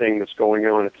everything that's going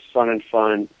on at the Sun and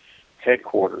Fun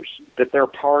headquarters, that they're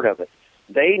part of it.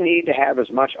 They need to have as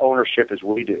much ownership as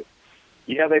we do.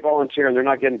 Yeah, they volunteer and they're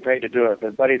not getting paid to do it,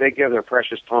 but, buddy, they give their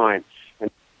precious time and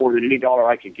more than any dollar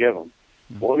I could give them.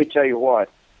 Well, let me tell you what.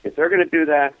 If they're going to do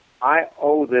that, I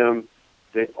owe them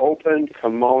the open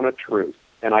kimono truth,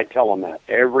 and I tell them that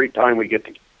every time we get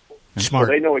together. Smart.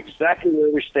 So they know exactly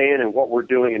where we stand and what we're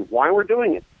doing and why we're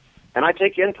doing it. And I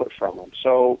take input from them.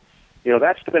 So,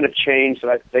 that's been a change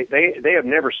that they have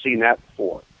never seen that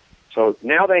before. So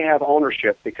now they have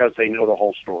ownership because they know the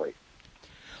whole story.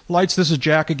 Lights, this is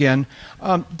Jack again.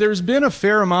 There's been a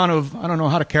fair amount of, I don't know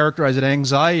how to characterize it,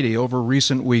 anxiety over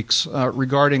recent weeks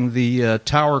regarding the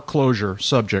tower closure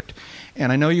subject.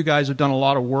 And I know you guys have done a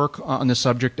lot of work on this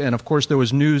subject, and of course there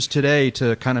was news today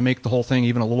to kind of make the whole thing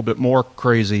even a little bit more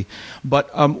crazy.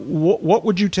 But what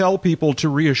would you tell people to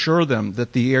reassure them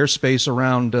that the airspace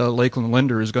around Lakeland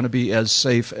Linder is going to be as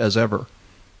safe as ever?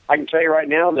 I can tell you right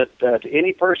now that to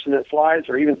any person that flies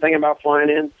or even thinking about flying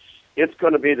in, it's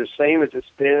going to be the same as it's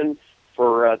been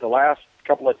for the last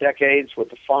couple of decades with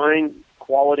the fine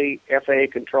quality FAA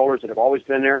controllers that have always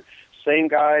been there. Same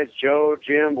guys, Joe,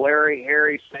 Jim, Larry,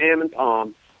 Harry, Sam, and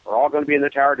Tom, are all going to be in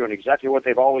the tower doing exactly what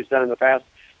they've always done in the past.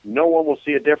 No one will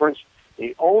see a difference.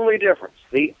 The only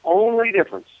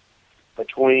difference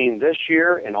between this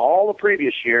year and all the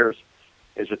previous years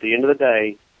is at the end of the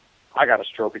day, I got to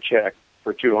stroke a check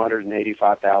for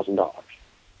 $285,000.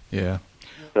 Yeah.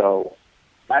 So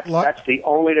that's the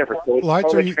only difference. So it's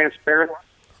totally transparent.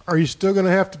 Are you still going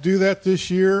to have to do that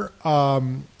this year? As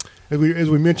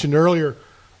we mentioned earlier,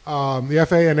 the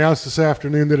FAA announced this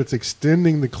afternoon that it's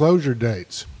extending the closure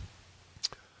dates.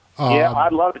 Yeah,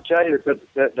 I'd love to tell you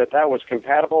that was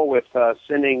compatible with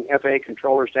sending FAA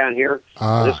controllers down here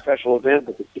for this special event.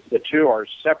 But the two are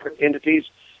separate entities,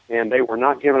 and they were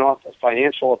not given off the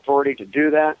financial authority to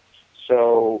do that.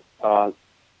 So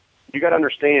you got to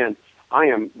understand, I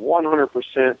am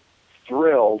 100%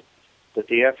 thrilled that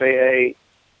the FAA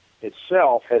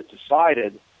itself has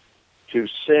decided to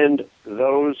send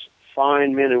those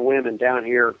fine men and women down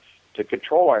here to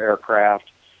control our aircraft.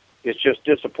 It's just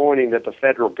disappointing that the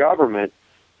federal government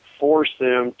forced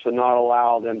them to not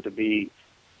allow them to be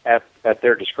at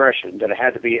their discretion, that it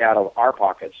had to be out of our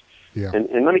pockets. Yeah.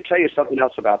 And let me tell you something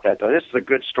else about that, though. This is a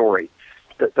good story.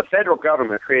 The federal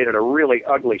government created a really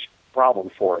ugly problem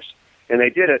for us, and they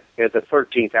did it at the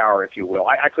 13th hour, if you will.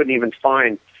 I couldn't even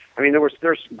find,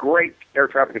 there's great air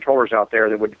traffic controllers out there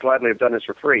that would gladly have done this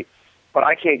for free, but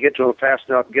I can't get to them fast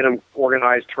enough, get them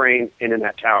organized, trained, and in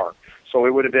that tower. So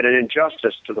it would have been an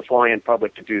injustice to the flying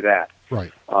public to do that.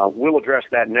 Right. We'll address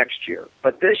that next year.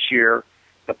 But this year,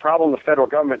 the problem the federal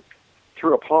government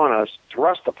thrust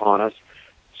upon us,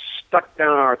 stuck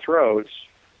down our throats,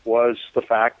 was the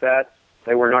fact that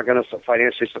they were not going to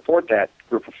financially support that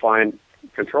group of flying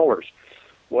controllers.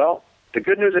 Well, the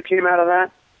good news that came out of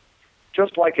that,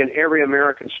 just like in every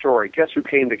American story, guess who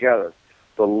came together?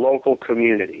 The local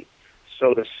community.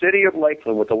 So the city of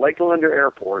Lakeland, with the Lakeland Linder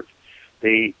Airport,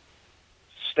 the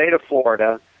state of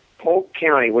Florida, Polk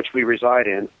County, which we reside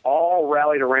in, all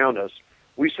rallied around us.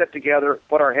 We sat together,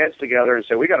 put our heads together, and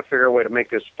said, we got to figure a way to make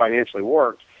this financially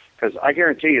work, because I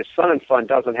guarantee you, Sun and Fun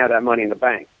doesn't have that money in the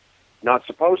bank. Not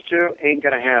supposed to, ain't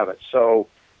going to have it. So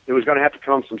it was going to have to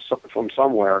come from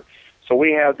somewhere. So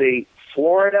we have the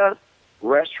Florida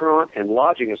Restaurant and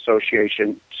Lodging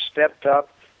Association stepped up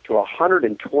to a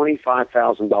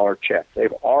 $125,000 check.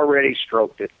 They've already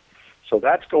stroked it. So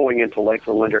that's going into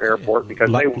Lakeland Linder Airport because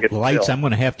they will get Lights, the I'm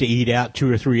going to have to eat out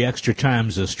 2 or 3 extra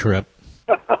times this trip.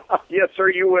 Yes, sir,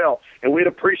 you will, and we'd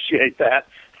appreciate that.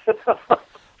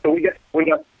 So we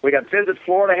got Visit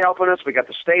Florida helping us. We got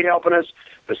the state helping us.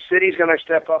 The city's going to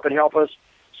step up and help us.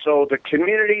 So the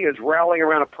community is rallying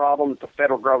around a problem that the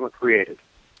federal government created.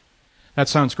 That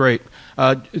sounds great.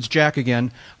 It's Jack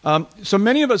again. So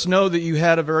many of us know that you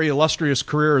had a very illustrious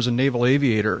career as a naval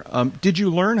aviator. Did you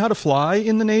learn how to fly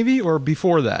in the Navy or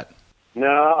before that? No,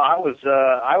 I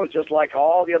was just like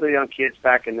all the other young kids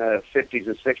back in the 50s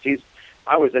and 60s.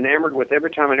 I was enamored with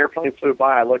every time an airplane flew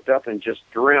by, I looked up and just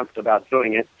dreamt about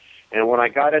doing it. And when I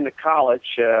got into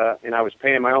college, and I was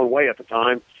paying my own way at the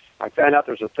time, I found out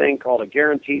there's a thing called a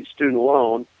guaranteed student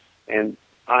loan, and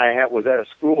I was at a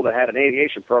school that had an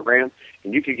aviation program,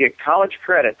 and you could get college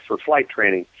credit for flight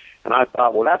training. And I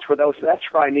thought, well, that's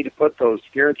where I need to put those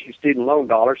guaranteed student loan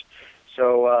dollars.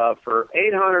 So for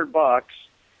 $800,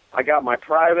 I got my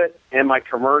private and my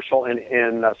commercial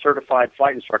and certified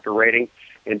flight instructor rating,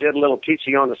 and did a little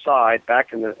teaching on the side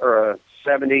back in the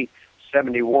 70,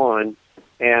 71,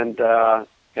 and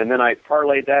then I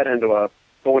parlayed that into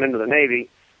going into the Navy.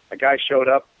 a guy showed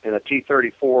up in a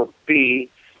T-34B,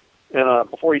 and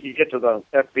before he could get to the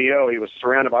FBO, he was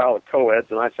surrounded by all the co-eds,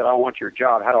 and I said, I want your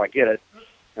job. How do I get it?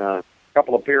 A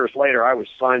couple of beers later, I was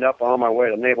signed up on my way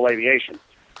to Naval Aviation.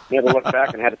 Never looked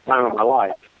back and had the time of my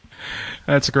life.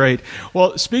 That's great.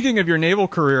 Well, speaking of your naval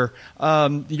career,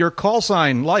 your call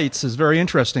sign, Lights, is very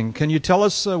interesting. Can you tell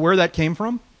us where that came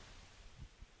from?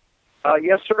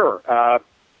 Yes, sir.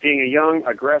 Being a young,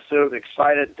 aggressive,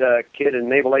 excited kid in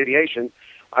naval aviation,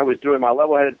 I was doing my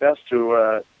level-headed best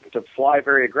to fly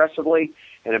very aggressively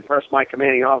and impress my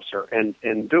commanding officer. And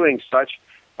in doing such,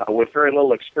 with very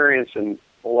little experience and,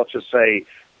 well, let's just say,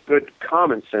 good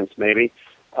common sense maybe,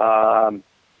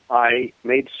 I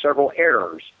made several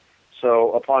errors.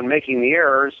 So upon making the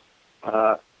errors,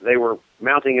 they were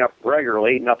mounting up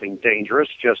regularly, nothing dangerous,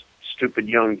 just stupid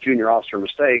young junior officer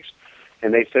mistakes.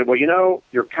 And they said, well,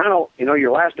 you're kind of,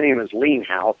 your last name is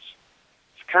Leanhouse.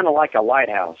 It's kind of like a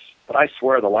lighthouse, but I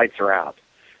swear the lights are out.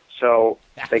 So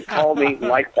they called me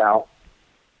Lights Out.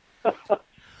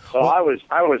 So I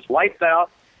was lights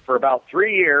out for about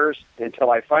 3 years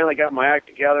until I finally got my act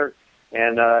together,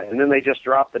 and then they just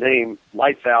dropped the name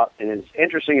Lights Out. And as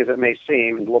interesting as it may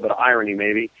seem, and a little bit of irony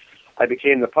maybe, I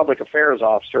became the public affairs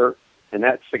officer, and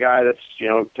that's the guy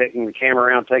that's taking the camera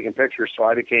around, taking pictures. So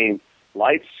I became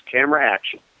Lights, Camera,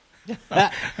 Action.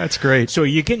 That's great. So are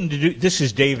you getting to do? This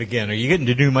is Dave again. Are you getting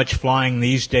to do much flying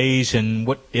these days?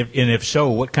 And if so,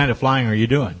 what kind of flying are you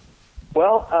doing?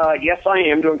 Well, yes, I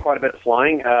am doing quite a bit of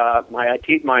flying. I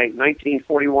keep my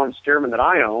 1941 Stearman that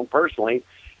I own personally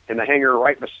in the hangar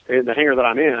in the hangar that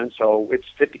I'm in. So it's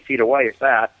 50 feet away. If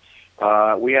that.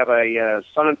 We have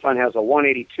Sun and Fun has a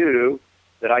 182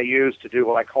 that I use to do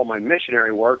what I call my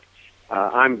missionary work.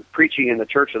 I'm preaching in the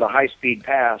Church of the High Speed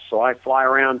Pass, so I fly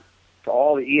around to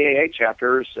all the EAA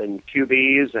chapters and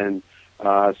QBs and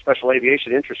special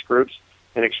aviation interest groups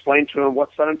and explain to them what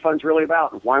Sun and Fun's really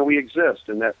about and why we exist,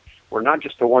 and that we're not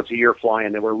just a once-a-year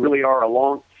fly-in, that we really are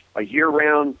a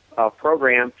year-round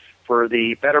program for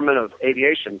the betterment of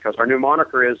aviation, because our new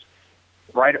moniker is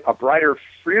a brighter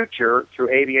future through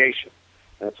aviation.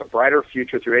 And it's a brighter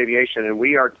future through aviation, and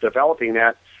we are developing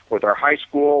that with our high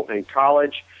school and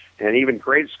college and even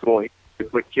grade school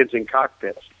with kids in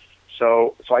cockpits.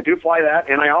 So I do fly that,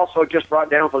 and I also just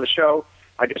brought down for the show,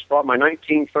 I just brought my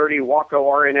 1930 Waco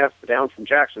RNF down from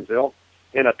Jacksonville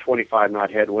in a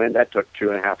 25-knot headwind. That took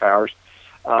 2.5 hours.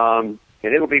 And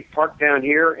it'll be parked down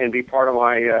here and be part of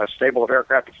my stable of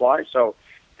aircraft to fly. So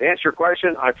to answer your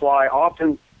question, I fly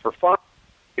often for fun.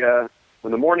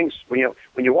 When the mornings, when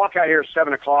you walk out here at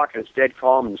 7 o'clock and it's dead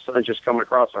calm and the sun's just coming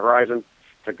across the horizon,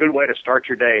 it's a good way to start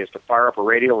your day is to fire up a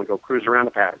radio and go cruise around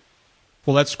the pad.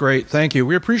 Well, that's great. Thank you.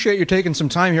 We appreciate you taking some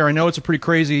time here. I know it's a pretty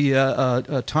crazy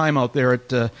time out there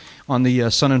on the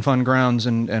Sun and Fun grounds,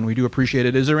 and we do appreciate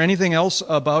it. Is there anything else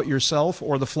about yourself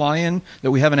or the fly-in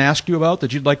that we haven't asked you about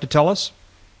that you'd like to tell us?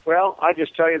 Well, I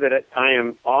just tell you that I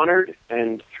am honored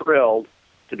and thrilled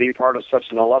to be part of such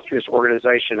an illustrious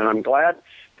organization, and I'm glad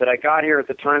that I got here at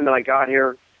the time that I got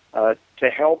here to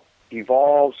help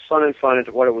evolve Sun and Fun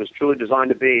into what it was truly designed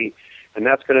to be, and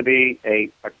that's going to be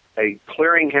a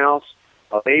clearinghouse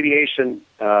of aviation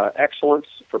excellence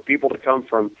for people to come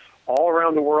from all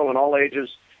around the world and all ages,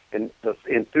 and the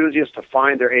enthusiasts to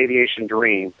find their aviation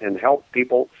dream and help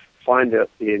people find the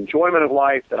enjoyment of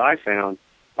life that I found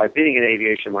by being in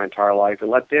aviation my entire life, and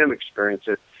let them experience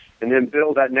it, and then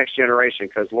build that next generation,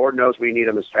 because Lord knows we need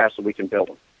them as fast as we can build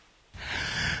them.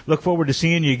 Look forward to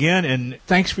seeing you again, and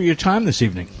thanks for your time this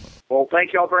evening. Well,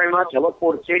 thank you all very much. I look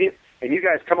forward to seeing you, and you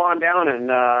guys come on down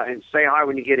and say hi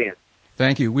when you get in.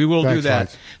 Thank you. We will do that.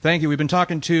 Lights. Thank you. We've been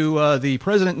talking to the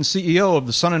president and CEO of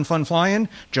the Sun and Fun Fly-In,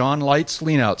 John Lights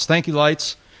Leanouts. Thank you,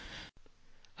 Lights.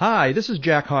 Hi, this is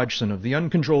Jack Hodgson of the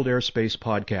Uncontrolled Airspace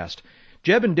podcast.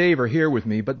 Jeb and Dave are here with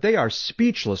me, but they are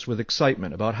speechless with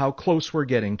excitement about how close we're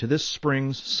getting to this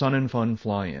spring's Sun and Fun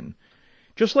Fly-In.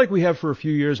 Just like we have for a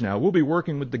few years now, we'll be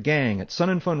working with the gang at Sun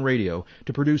and Fun Radio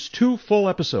to produce 2 full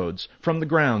episodes from the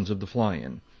grounds of the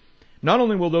fly-in. Not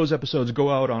only will those episodes go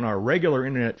out on our regular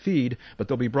internet feed, but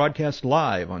they'll be broadcast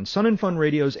live on Sun and Fun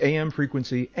Radio's AM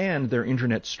frequency and their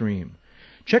internet stream.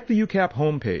 Check the UCAP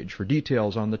homepage for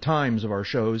details on the times of our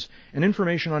shows and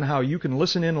information on how you can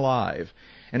listen in live.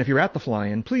 And if you're at the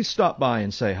fly-in, please stop by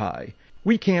and say hi.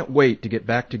 We can't wait to get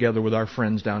back together with our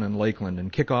friends down in Lakeland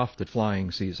and kick off the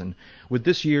flying season with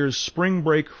this year's Spring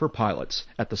Break for Pilots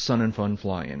at the Sun and Fun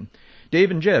Fly-In.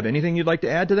 Dave and Jeb, anything you'd like to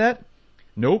add to that?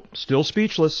 Nope, still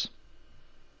speechless.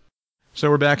 So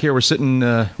we're back here. We're sitting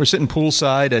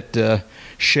poolside at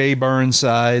Shea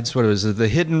Burnside's. What was it? The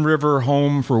Hidden River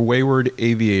Home for Wayward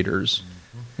Aviators.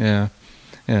 Yeah,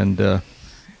 and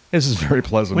This is very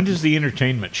pleasant. When does the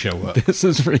entertainment show up? This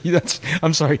is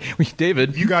I'm sorry,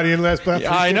 David. You got in last about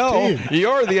 3:15. I know.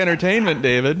 You're the entertainment,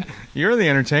 David. You're the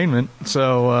entertainment.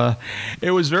 So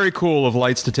it was very cool of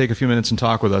Lights to take a few minutes and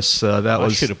talk with us. I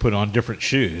should have put on different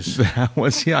shoes. That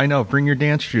was, I know. Bring your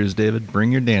dance shoes, David.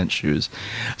 Bring your dance shoes.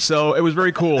 So it was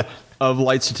very cool of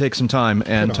Lights to take some time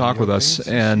and talk with us.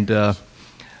 And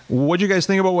what did you guys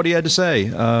think about what he had to say?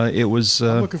 It was.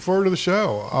 I'm looking forward to the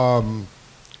show.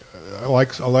 I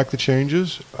like the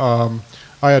changes. I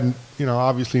had,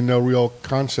 obviously no real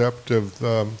concept of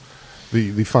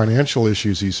the financial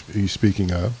issues he's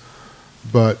speaking of,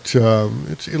 but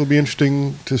it'll be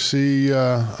interesting to see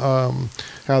how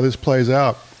this plays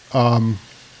out.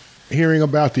 Hearing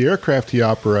about the aircraft he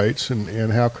operates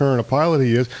and how current a pilot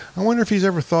he is, I wonder if he's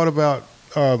ever thought about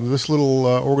this little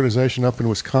organization up in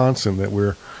Wisconsin that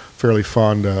we're fairly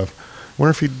fond of. I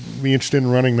wonder if he'd be interested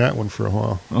in running that one for a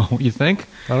while. Oh, you think?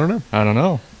 I don't know. I don't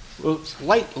know. Well,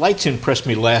 Lights impressed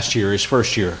me last year, his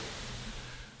first year,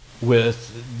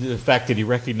 with the fact that he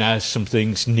recognized some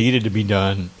things needed to be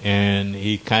done, and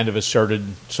he kind of asserted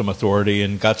some authority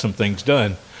and got some things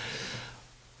done,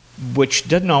 which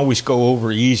doesn't always go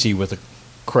over easy with a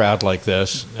crowd like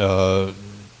this,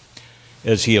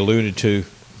 as he alluded to.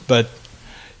 But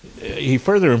he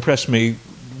further impressed me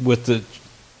with the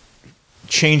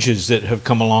changes that have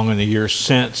come along in the years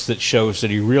since that shows that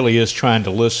he really is trying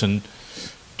to listen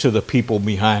to the people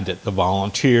behind it, the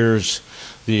volunteers,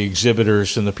 the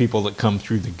exhibitors, and the people that come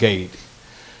through the gate.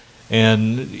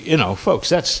 And, folks,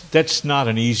 that's not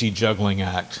an easy juggling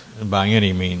act by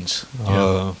any means.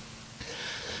 Yeah.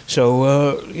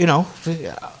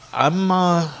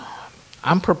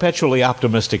 I'm perpetually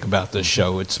optimistic about this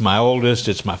show. It's my oldest,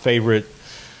 it's my favorite.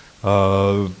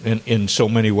 In so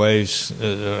many ways,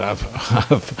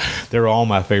 they're all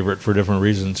my favorite for different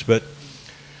reasons. But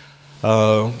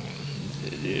let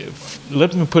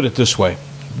me put it this way: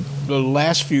 the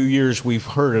last few years, we've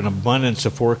heard an abundance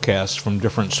of forecasts from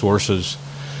different sources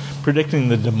predicting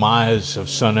the demise of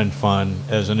Sun and Fun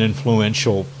as an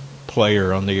influential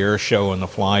player on the air show and the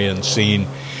fly-in scene,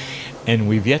 and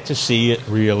we've yet to see it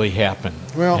really happen.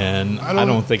 Well, and I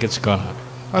don't think it's gonna.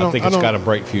 I think it's got a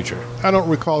bright future. I don't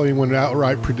recall anyone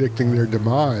outright predicting their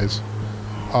demise.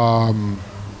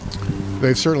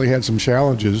 They've certainly had some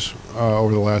challenges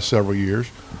over the last several years,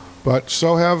 but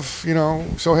so has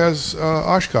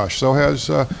Oshkosh, so has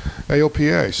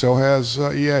AOPA, so has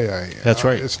EAA. That's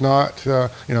right. It's not,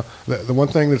 the one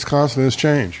thing that's constant is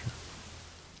change.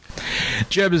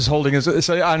 Jeb is holding his.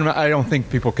 So I don't think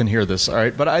people can hear this, all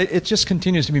right? But it just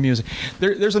continues to be music.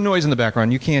 There's a noise in the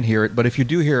background. You can't hear it, but if you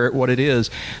do hear it, what it is.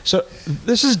 So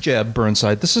this is Jeb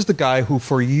Burnside. This is the guy who,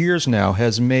 for years now,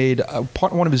 has made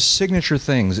one of his signature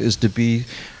things is to be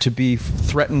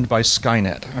threatened by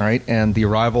Skynet, all right, and the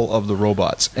arrival of the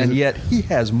robots. And yet he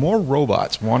has more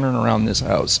robots wandering around this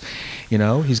house.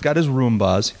 He's got his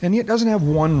Roombas, and he doesn't have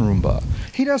one Roomba.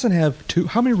 He doesn't have two.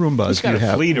 How many Roombas do you have? He's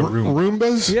got a fleet of Roombas.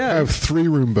 Roombas? Yeah. I have 3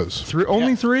 Roombas.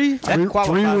 Only 3? Three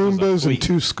Roombas and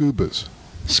 2 Scubas.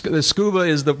 The Scuba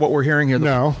is what we're hearing here.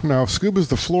 No, Scuba's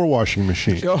the floor washing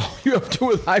machine. Oh, you have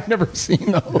 2 I've never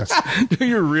seen those. Yes. Do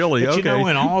you really? But okay.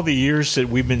 In all the years that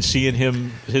we've been seeing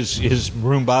his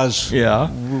Roombas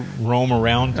roam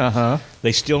around,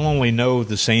 they still only know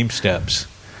the same steps.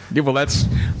 Yeah, well,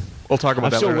 we'll talk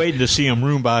about that later. I'm still waiting to see him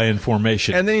Roomba in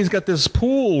formation. And then he's got this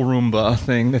pool Roomba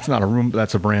thing. That's not a Roomba.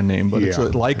 That's a brand name, but it's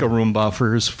like a Roomba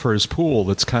for his pool.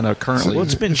 That's kind of currently. Well,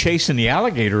 it's been chasing the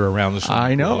alligator around the swimming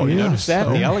I know. pool. You Yeah. notice that?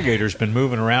 The alligator's been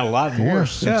moving around a lot more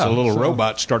since the little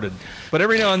robot started. But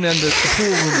every now and then the pool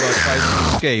Roomba tries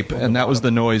to escape, and that was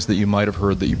the noise that you might have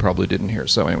heard that you probably didn't hear.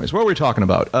 So, anyways, what were we talking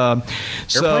about?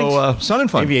 Sun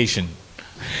and Fun. Aviation.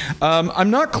 I'm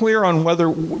not clear on whether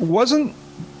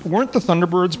weren't the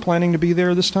Thunderbirds planning to be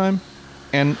there this time?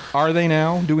 And are they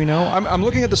now? Do we know? I'm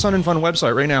looking at the Sun and Fun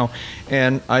website right now,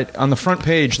 and on the front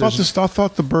page, I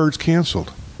thought the Birds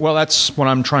canceled. Well, that's what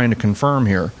I'm trying to confirm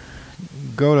here.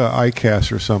 Go to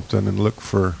ICAST or something and look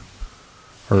for,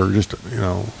 or the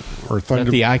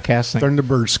ICAST thing?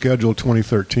 Thunderbird schedule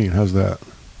 2013. How's that?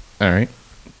 All right.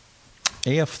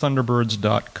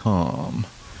 AFThunderbirds.com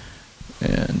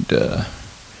and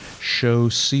show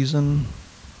season.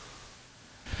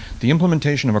 The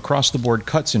implementation of across-the-board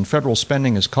cuts in federal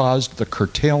spending has caused the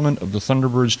curtailment of the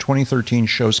Thunderbirds 2013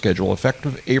 show schedule.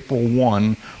 Effective April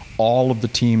 1, all of the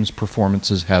team's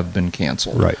performances have been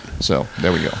canceled. Right. So,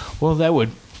 there we go. Well,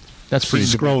 that's pretty.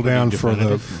 Scroll down for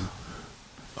the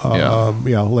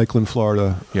Lakeland,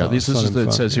 Florida. Yeah, it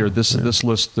says here, this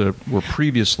list were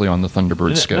previously on the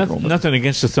Thunderbird schedule. Nothing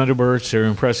against the Thunderbirds. They're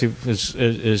impressive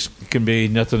as can be.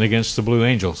 Nothing against the Blue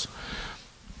Angels.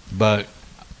 But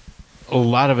a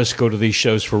lot of us go to these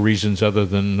shows for reasons other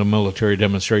than the military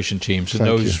demonstration teams, and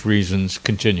Thank those reasons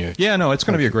continue. Yeah, no, it's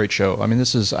going to be a great show. I mean,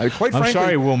 this is quite frankly. I'm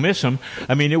sorry we'll miss them.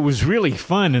 I mean, it was really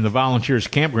fun in the Volunteers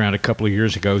Campground a couple of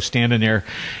years ago, standing there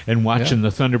and watching the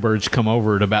Thunderbirds come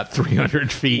over at about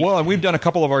 300 feet. Well, and we've done a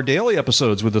couple of our daily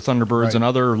episodes with the Thunderbirds and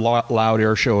other loud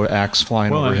air show acts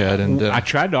flying overhead. And I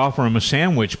tried to offer him a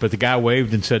sandwich, but the guy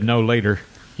waved and said no later.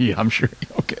 Yeah, I'm sure.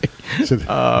 Okay.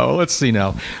 Well, let's see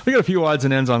now. We got a few odds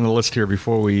and ends on the list here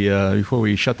before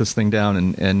we shut this thing down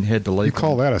and head to Lakeland. You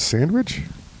call that a sandwich?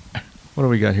 What do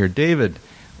we got here? David,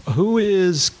 who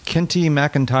is Kenty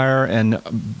McIntyre and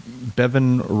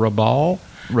Bevan Rabal?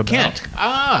 Kent.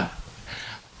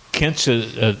 Kent's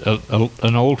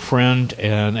an old friend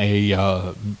and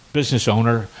a business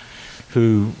owner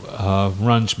who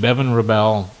runs Bevan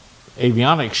Rabal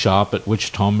Avionics Shop at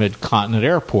Wichita Mid-Continent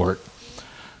Airport.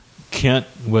 Kent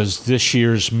was this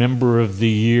year's Member of the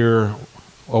Year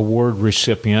award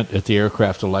recipient at the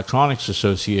Aircraft Electronics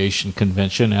Association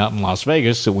convention out in Las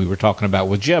Vegas that we were talking about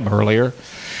with Jeb earlier.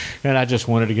 And I just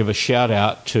wanted to give a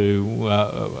shout-out to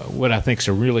what I think is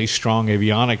a really strong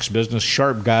avionics business.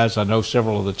 Sharp guys. I know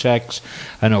several of the techs.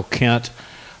 I know Kent.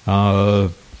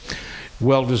 Well-deserved,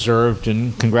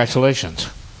 and congratulations.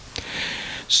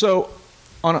 So,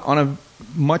 on a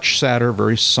much sadder,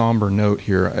 very somber note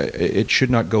here, it should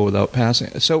not go without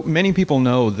passing. So many people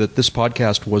know that this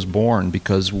podcast was born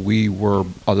because we were,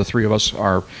 the three of us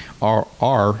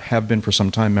have been for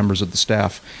some time members of the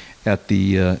staff at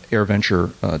the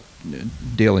AirVenture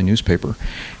daily newspaper.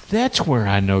 That's where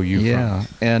I know you from. Yeah,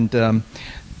 and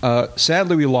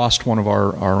sadly we lost one of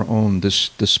our own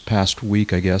this past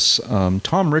week, I guess.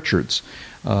 Tom Richards,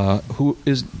 who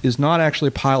is not actually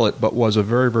a pilot but was a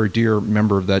very, very dear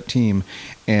member of that team,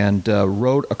 and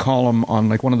wrote a column on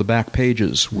like one of the back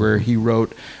pages where he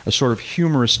wrote a sort of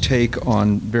humorous take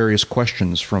on various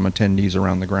questions from attendees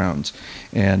around the grounds.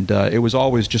 And it was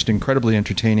always just incredibly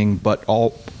entertaining, but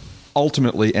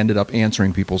ultimately ended up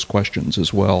answering people's questions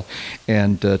as well.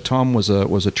 And Tom was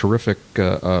a terrific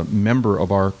member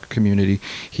of our community.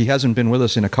 He hasn't been with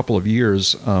us in a couple of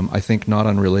years, I think not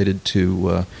unrelated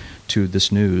to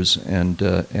this news, and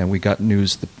we got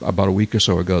news about a week or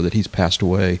so ago that he's passed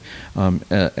away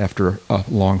after a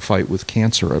long fight with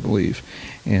cancer, I believe.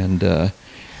 And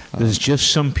there's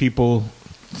just some people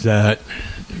that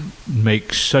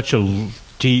make such a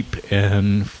deep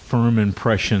and firm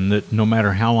impression that no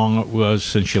matter how long it was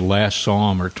since you last saw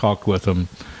them or talked with them,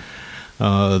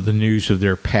 the news of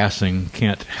their passing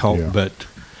can't help but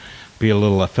be a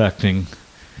little affecting.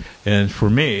 And for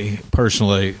me,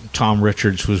 personally, Tom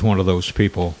Richards was one of those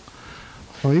people.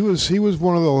 Well, he was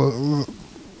one of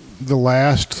the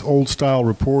last old style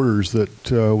reporters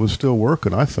that was still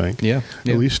working, I think. Yeah.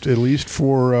 At least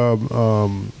for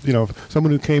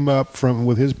someone who came up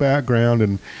with his background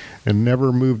and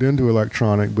never moved into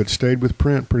electronic, but stayed with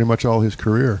print pretty much all his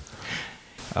career.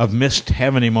 I've missed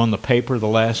having him on the paper the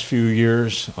last few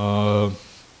years. I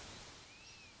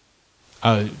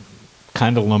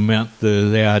kind of lament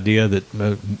the idea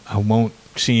that I won't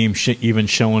see him even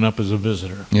showing up as a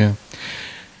visitor. Yeah.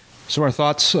 So our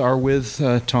thoughts are with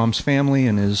Tom's family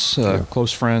and his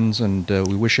close friends, and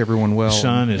we wish everyone well. His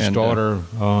son, his daughter,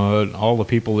 all the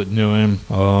people that knew him.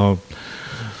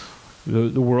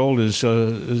 The world is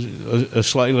a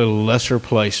slightly lesser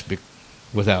place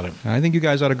without him. I think you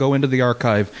guys ought to go into the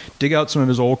archive, dig out some of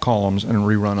his old columns, and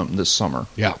rerun them this summer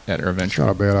at AirVenture. Not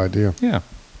a bad idea. Yeah.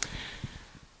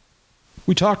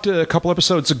 We talked a couple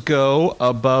episodes ago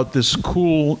about this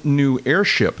cool new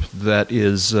airship that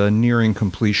is nearing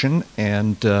completion,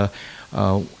 and the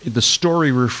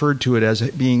story referred to it as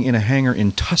being in a hangar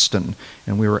in Tustin,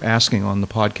 and we were asking on the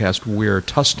podcast where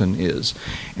Tustin is.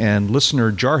 And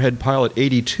listener Jarhead Pilot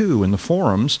 82 in the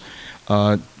forums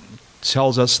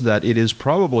tells us that it is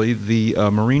probably the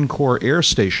Marine Corps Air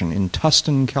Station in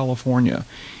Tustin, California.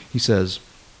 He says,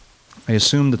 I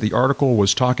assume that the article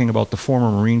was talking about the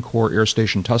former Marine Corps Air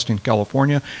Station Tustin,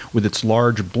 California, with its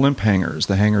large blimp hangars.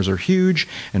 The hangars are huge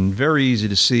and very easy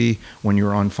to see when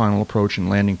you're on final approach and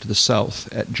landing to the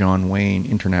south at John Wayne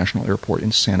International Airport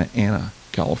in Santa Ana,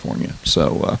 California.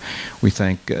 So we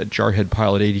thank Jarhead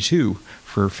Pilot 82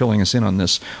 for filling us in on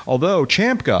this. Although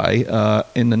Champ Guy,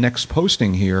 in the next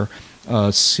posting here,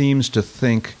 seems to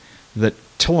think that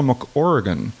Tillamook,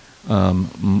 Oregon,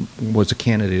 was a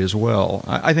candidate as well.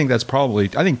 I think that's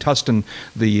probably. I think Tustin,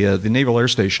 the Naval Air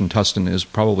Station Tustin, is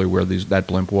probably where that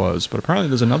blimp was. But apparently,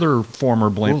 there's another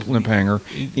former blimp hangar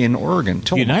in Oregon.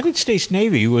 The United States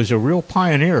Navy was a real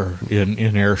pioneer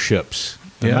in airships.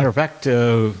 As a matter of fact,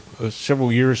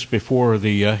 several years before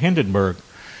the Hindenburg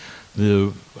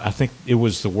I think it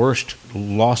was the worst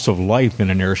loss of life in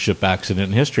an airship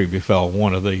accident in history befell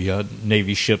one of the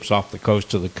Navy ships off the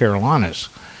coast of the Carolinas.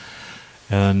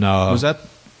 And Was that?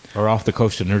 or off the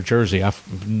coast of New Jersey? I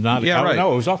don't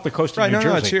know. It was off the coast of New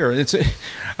Jersey. No, it's here.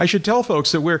 I should tell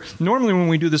folks that we're normally, when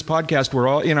we do this podcast, we're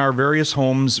all in our various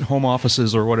homes, home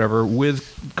offices or whatever,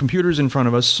 with computers in front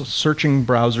of us, searching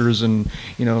browsers and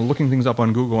looking things up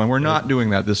on Google, and we're not doing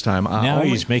that this time. Now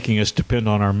he's making us depend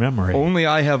on our memory. Only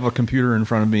I have a computer in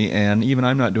front of me, and even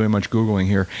I'm not doing much Googling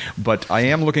here. But I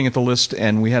am looking at the list,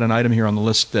 and we had an item here on the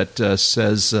list that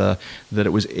says that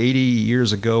it was 80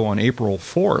 years ago on April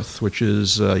 4th, which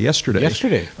is yesterday.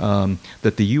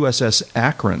 That the USS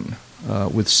Akron,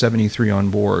 with 73 on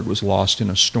board, was lost in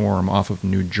a storm off of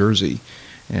New Jersey.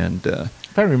 And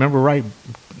if I remember right,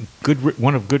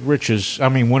 one of Goodyear's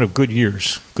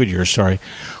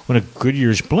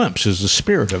blimps is the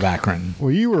Spirit of Akron.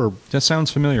 Well, that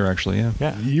sounds familiar, actually.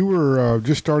 Yeah. You were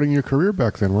just starting your career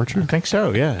back then, weren't you? I think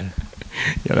so. Yeah.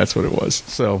 Yeah, that's what it was.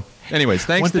 So, anyways,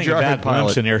 thanks to Jarhead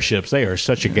Pilot. Blimps and airships, they are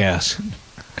such a gas.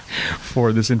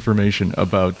 For this information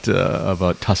about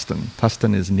Tustin.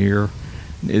 Tustin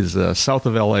is south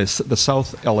of LA, the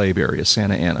South LA area,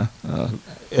 Santa Ana.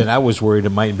 And I was worried it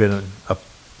might have been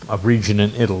a region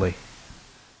in Italy.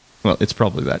 Well, it's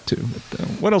probably that too. But,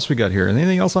 what else we got here?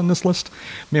 Anything else on this list?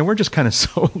 Man, we're just kind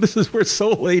of we're so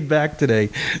laid back today,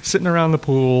 sitting around the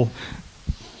pool.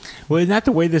 Well, isn't that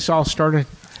the way this all started?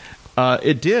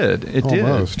 It did.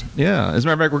 Almost. Yeah. As a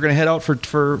matter of fact, we're going to head out for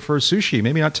sushi.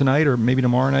 Maybe not tonight, or maybe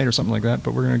tomorrow night, or something like that.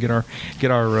 But we're going to get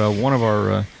our one of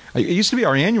our. It used to be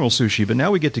our annual sushi, but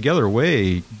now we get together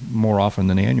way more often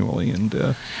than annually,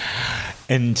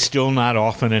 and still not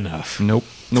often enough. Nope,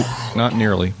 not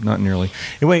nearly.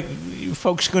 Anyway, you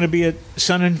folks going to be at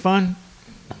Sun and Fun?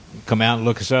 Come out and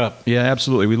look us up. Yeah,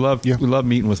 absolutely. We love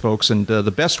meeting with folks, and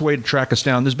the best way to track us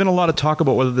down. There's been a lot of talk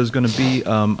about whether there's going to be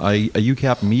a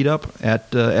UCAP meetup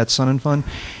at Sun and Fun,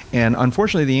 and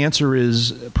unfortunately, the answer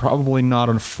is probably not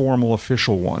a formal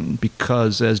official one,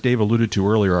 because as Dave alluded to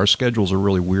earlier, our schedules are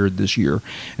really weird this year,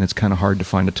 and it's kind of hard to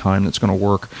find a time that's going to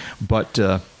work. But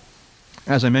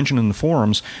as I mentioned in the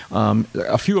forums,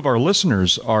 a few of our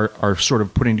listeners are sort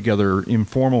of putting together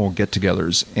informal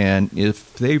get-togethers, and if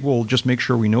they will just make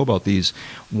sure we know about these,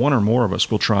 one or more of us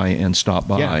will try and stop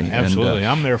by. Yeah, absolutely. And,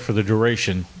 I'm there for the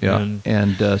duration. Yeah,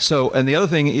 and the other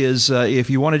thing is, if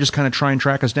you want to just kind of try and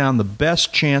track us down, the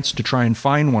best chance to try and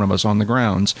find one of us on the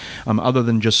grounds, other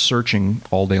than just searching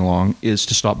all day long, is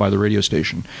to stop by the radio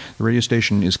station. The radio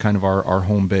station is kind of our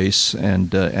home base,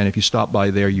 and if you stop by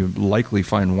there, you likely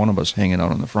find one of us hanging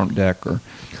out on the front deck, or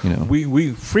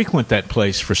we frequent that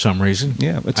place for some reason.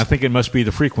 Yeah, I think it must be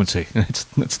the frequency.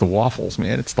 It's the waffles,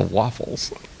 man. It's the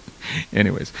waffles.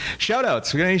 Anyways, shout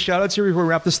outs. We got any shout outs here before we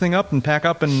wrap this thing up and pack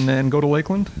up and go to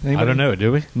Lakeland? Anybody? I don't know,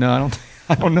 do we? No,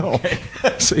 I don't know.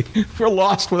 See, we're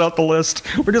lost without the list.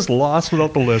 We're just lost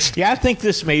without the list. Yeah, I think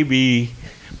this may be,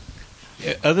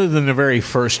 other than the very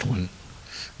first one,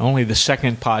 only the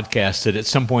second podcast that at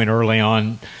some point early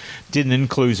on didn't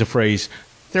include the phrase,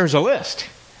 "There's a list."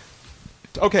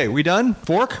 Okay, we done?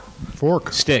 Fork?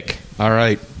 Stick. All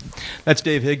right. That's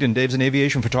Dave Higdon. Dave's an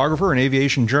aviation photographer, an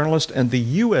aviation journalist, and the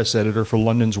U.S. editor for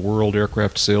London's World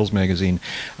Aircraft Sales magazine.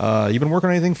 You been working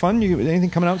on anything fun? Anything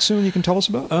coming out soon you can tell us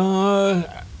about?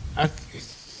 I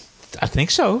think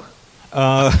so.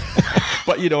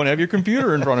 But you don't have your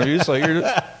computer in front of you, so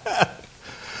you're...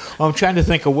 I'm trying to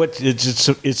think of what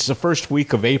it's the first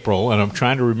week of April, and I'm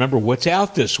trying to remember what's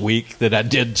out this week that I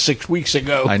did 6 weeks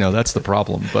ago. I know, that's the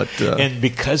problem. But and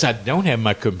because I don't have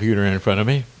my computer in front of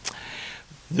me,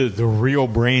 the real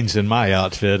brains in my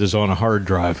outfit is on a hard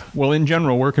drive. Well, in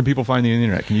general, where can people find the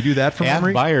internet? Can you do that from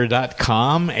memory?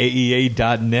 Avbuyer.com,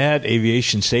 AEA.net,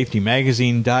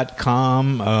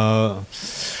 AviationSafetyMagazine.com.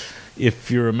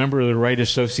 If you're a member of the right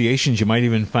associations, you might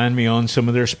even find me on some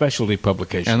of their specialty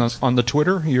publications. And on the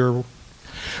Twitter, you're...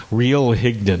 Real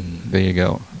Higdon. There you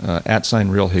go.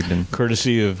 @Real Higdon.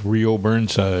 Courtesy of Real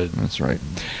Burnside. That's right.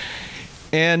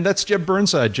 And that's Jeb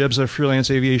Burnside. Jeb's a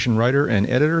freelance aviation writer and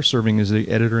editor, serving as the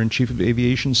editor-in-chief of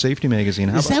Aviation Safety Magazine.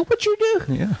 Is that what you do?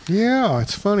 Yeah. Yeah,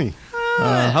 it's funny.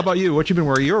 How about you? What you been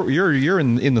wearing? You're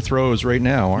in the throes right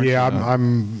now, aren't you? Yeah,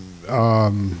 I'm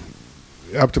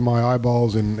up to my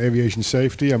eyeballs in aviation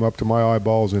safety. I'm up to my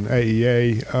eyeballs in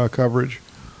AEA coverage,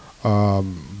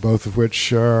 both of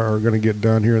which are going to get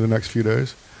done here in the next few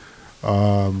days.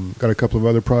 Got a couple of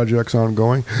other projects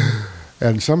ongoing.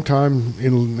 And sometime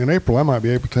in April, I might be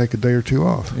able to take a day or two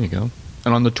off. There you go.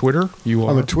 And on the Twitter, you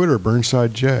are? On the Twitter,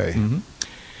 Burnside J. Mm-hmm.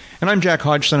 And I'm Jack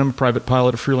Hodgson. I'm a private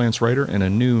pilot, a freelance writer, and a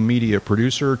new media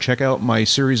producer. Check out my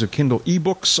series of Kindle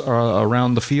ebooks,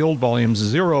 Around the Field, volumes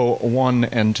 0, 1,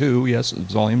 and 2. Yes,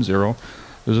 it's volume 0.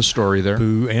 There's a story there.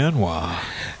 Boo and wah.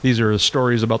 These are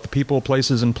stories about the people,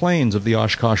 places, and planes of the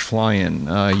Oshkosh Fly-In.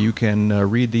 You can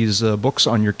read these books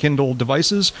on your Kindle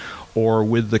devices or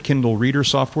with the Kindle Reader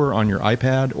software on your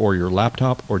iPad or your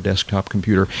laptop or desktop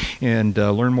computer. And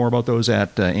learn more about those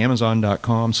at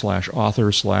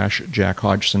amazon.com/author/Jack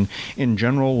Hodgson. In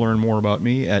general, learn more about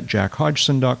me at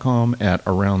jackhodgson.com, at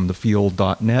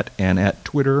aroundthefield.net, and at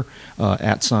Twitter,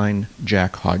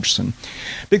 @Jack Hodgson.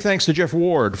 Big thanks to Jeff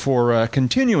Ward for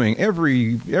continuing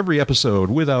every episode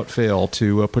without fail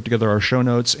to put together our show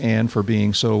notes, and for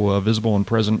being so visible and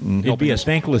present and It'd be helping a us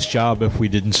thankless job if we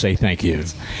didn't say thank you.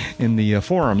 in the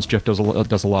forums. Jeff does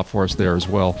a lot for us there as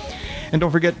well. And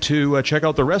don't forget to check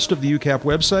out the rest of the UCAP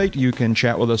website. You can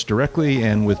chat with us directly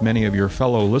and with many of your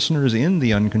fellow listeners in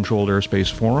the Uncontrolled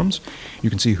Airspace forums. You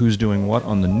can see who's doing what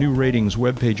on the New Ratings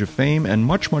webpage of fame, and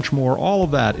much, much more. All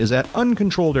of that is at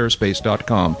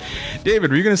uncontrolledairspace.com. David,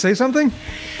 were you going to say something?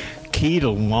 Key to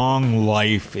long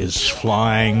life is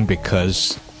flying,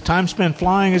 because time spent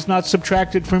flying is not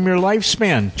subtracted from your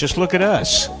lifespan. Just look at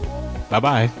us.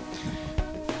 Bye-bye.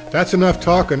 That's enough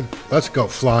talking. Let's go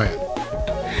flying.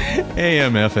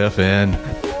 AMFFN.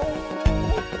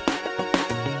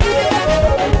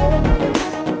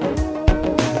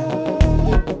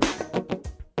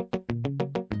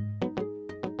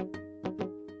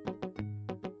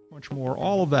 Much more.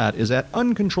 All of that is at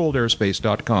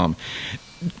uncontrolledairspace.com.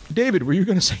 David, were you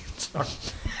going to say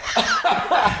something?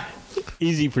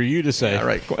 Easy for you to say. All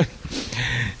right.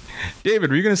 David,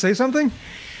 were you going to say something?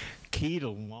 Key to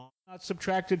long not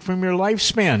subtracted from your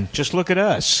lifespan. Just look at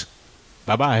us.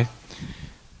 Bye-bye.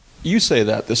 You say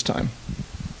that this time.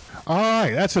 All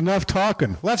right, that's enough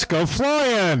talking. Let's go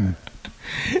flying.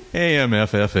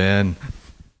 AMFFN.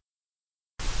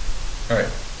 All right,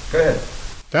 go ahead.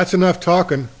 That's enough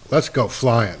talking. Let's go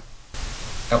flying.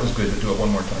 That was good, but do it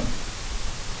one more time.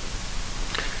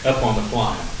 Up on the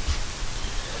fly.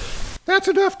 That's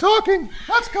enough talking.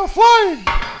 Let's go flying.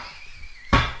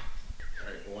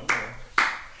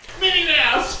 Minnie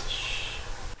Mouse.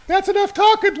 That's enough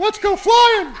talking. Let's go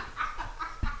flying.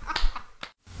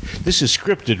 This is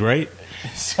scripted, right?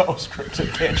 So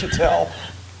scripted, can't you tell?